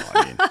 Oh no.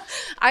 I mean,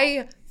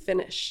 I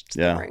finished.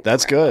 Yeah,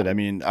 that's good. I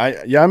mean,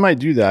 I might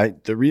do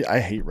that. I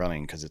hate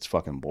running because it's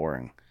fucking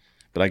boring.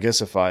 But I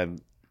guess if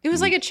it was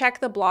like a check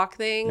the block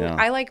thing. Yeah.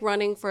 I like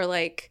running for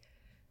like,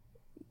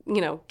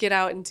 get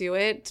out and do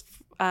it.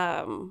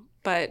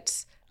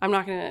 But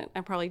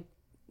I'm probably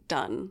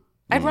done.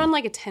 I'd run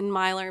like a 10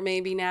 miler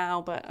maybe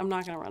now, but I'm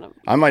not going to run them.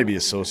 I might be a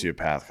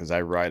sociopath because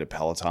I ride a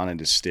Peloton and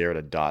just stare at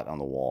a dot on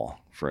the wall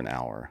for an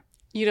hour.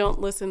 You don't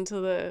listen to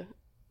the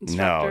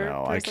instructor?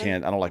 No, I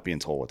can't. I don't like being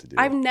told what to do.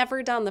 I've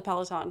never done the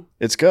Peloton.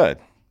 It's good.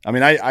 I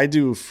mean, I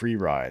do free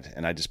ride,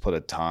 and I just put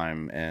a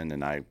time in,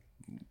 and I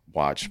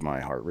watch my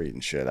heart rate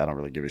and shit. I don't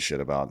really give a shit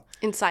about.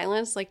 In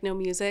silence, like no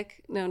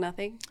music, no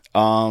nothing?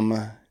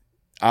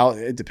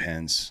 It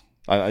depends.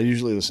 I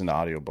usually listen to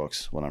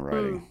audiobooks when I'm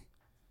riding,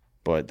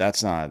 but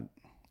that's not.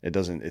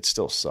 It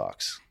still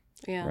sucks.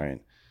 Yeah.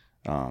 Right.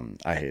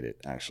 I hate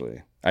it,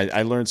 actually.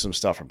 I learned some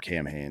stuff from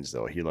Cam Hanes,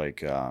 though. He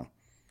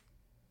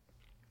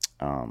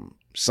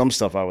some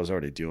stuff I was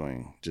already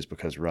doing just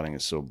because running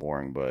is so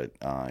boring, but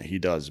he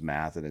does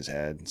math in his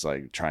head. It's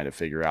like trying to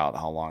figure out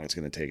how long it's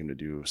going to take him to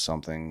do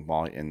something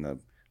while in the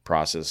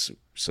process.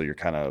 So you're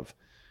kind of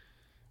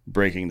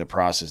breaking the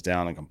process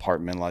down and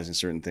compartmentalizing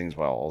certain things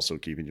while also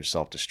keeping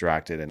yourself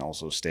distracted and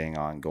also staying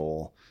on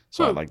goal.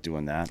 So I like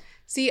doing that.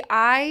 See,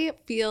 I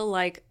feel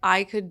like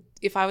I could,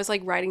 if I was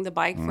like riding the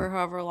bike for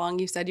however long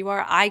you said you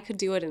are, I could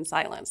do it in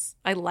silence.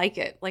 I like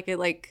it. Like it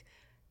like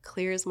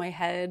clears my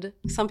head.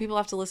 Some people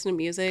have to listen to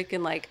music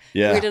and like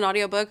read an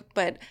audiobook,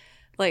 but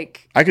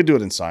like I could do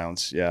it in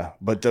silence, yeah.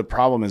 But the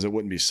problem is it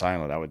wouldn't be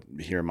silent. I would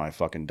hear my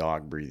fucking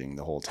dog breathing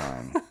the whole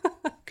time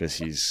because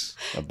he's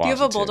a Boston. Do you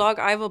have a bulldog?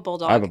 I have a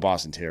bulldog. I have a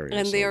Boston Terrier,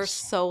 and they are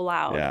so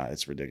loud. Yeah,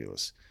 it's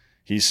ridiculous.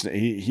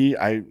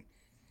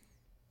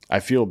 I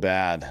feel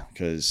bad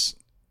because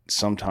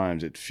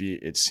sometimes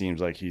it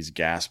seems like he's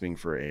gasping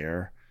for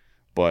air,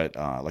 but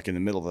like in the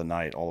middle of the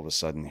night, all of a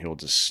sudden he'll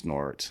just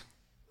snort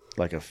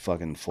like a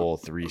fucking full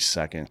 3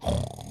 second.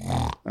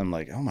 I'm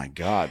like, oh my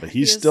God, but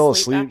he's still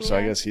asleep, so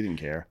I guess he didn't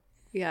care.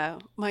 Yeah,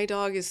 my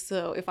dog is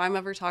if I'm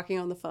ever talking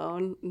on the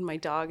phone and my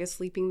dog is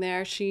sleeping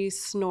there, she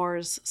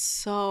snores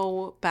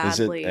so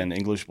badly. Is it an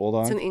English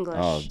bulldog? It's an English.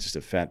 Oh, just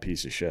a fat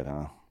piece of shit,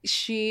 huh?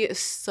 She is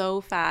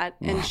so fat,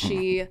 and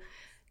she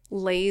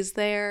lays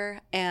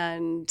there,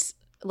 and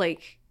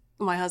like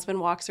my husband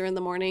walks her in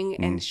the morning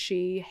and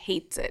she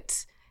hates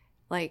it.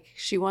 Like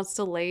she wants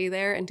to lay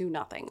there and do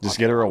nothing. Just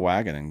get her a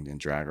wagon and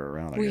drag her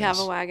around. We have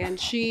a wagon.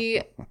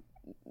 She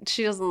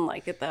doesn't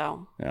like it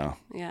though.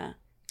 Yeah.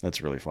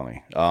 That's really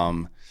funny.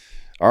 All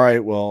right.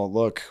 Well,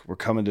 look, we're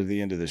coming to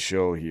the end of the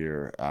show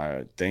here.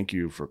 Thank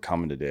you for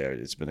coming today.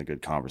 It's been a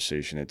good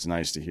conversation. It's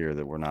nice to hear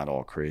that we're not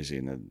all crazy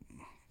and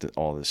that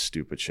all this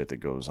stupid shit that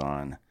goes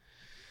on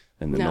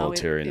in the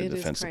military and the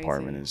Defense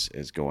Department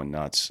is going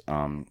nuts.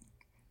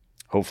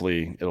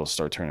 hopefully it'll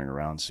start turning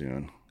around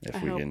soon if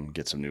I we hope. can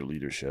get some new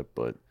leadership.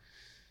 But,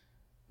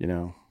 you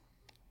know,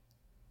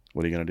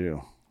 what are you going to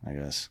do, I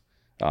guess?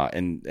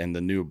 And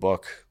the new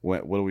book,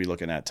 what are we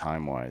looking at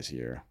time-wise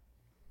here?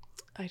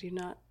 I do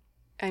not.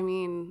 I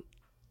mean,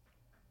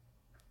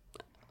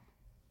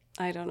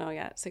 I don't know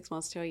yet. 6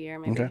 months to a year,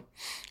 maybe. Okay.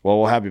 Well,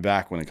 we'll have you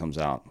back when it comes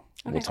out.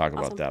 Okay, We'll talk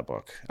awesome. about that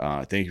book.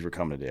 Thank you for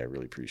coming today. I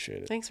really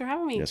appreciate it. Thanks for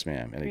having me. Yes,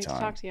 ma'am. Great Anytime.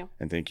 to talk to you.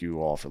 And thank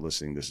you all for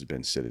listening. This has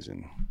been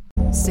Citizen.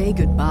 Say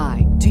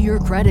goodbye to your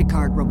credit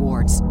card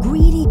rewards.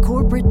 Greedy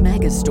corporate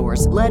mega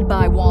stores, led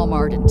by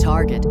Walmart and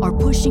Target, are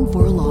pushing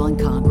for a law in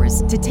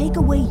Congress to take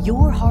away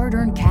your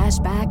hard-earned cash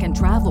back and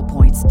travel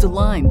points to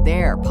line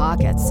their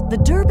pockets. The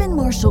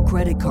Durbin-Marshall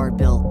credit card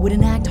bill would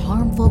enact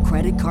harmful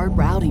credit card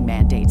routing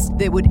mandates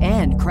that would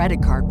end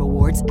credit card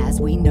rewards as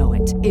we know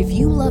it. If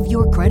you love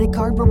your credit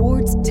card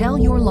rewards, tell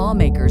your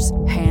lawmakers,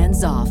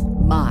 hands off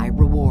my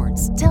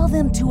rewards. Tell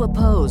them to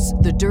oppose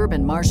the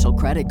Durbin-Marshall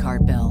credit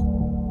card bill.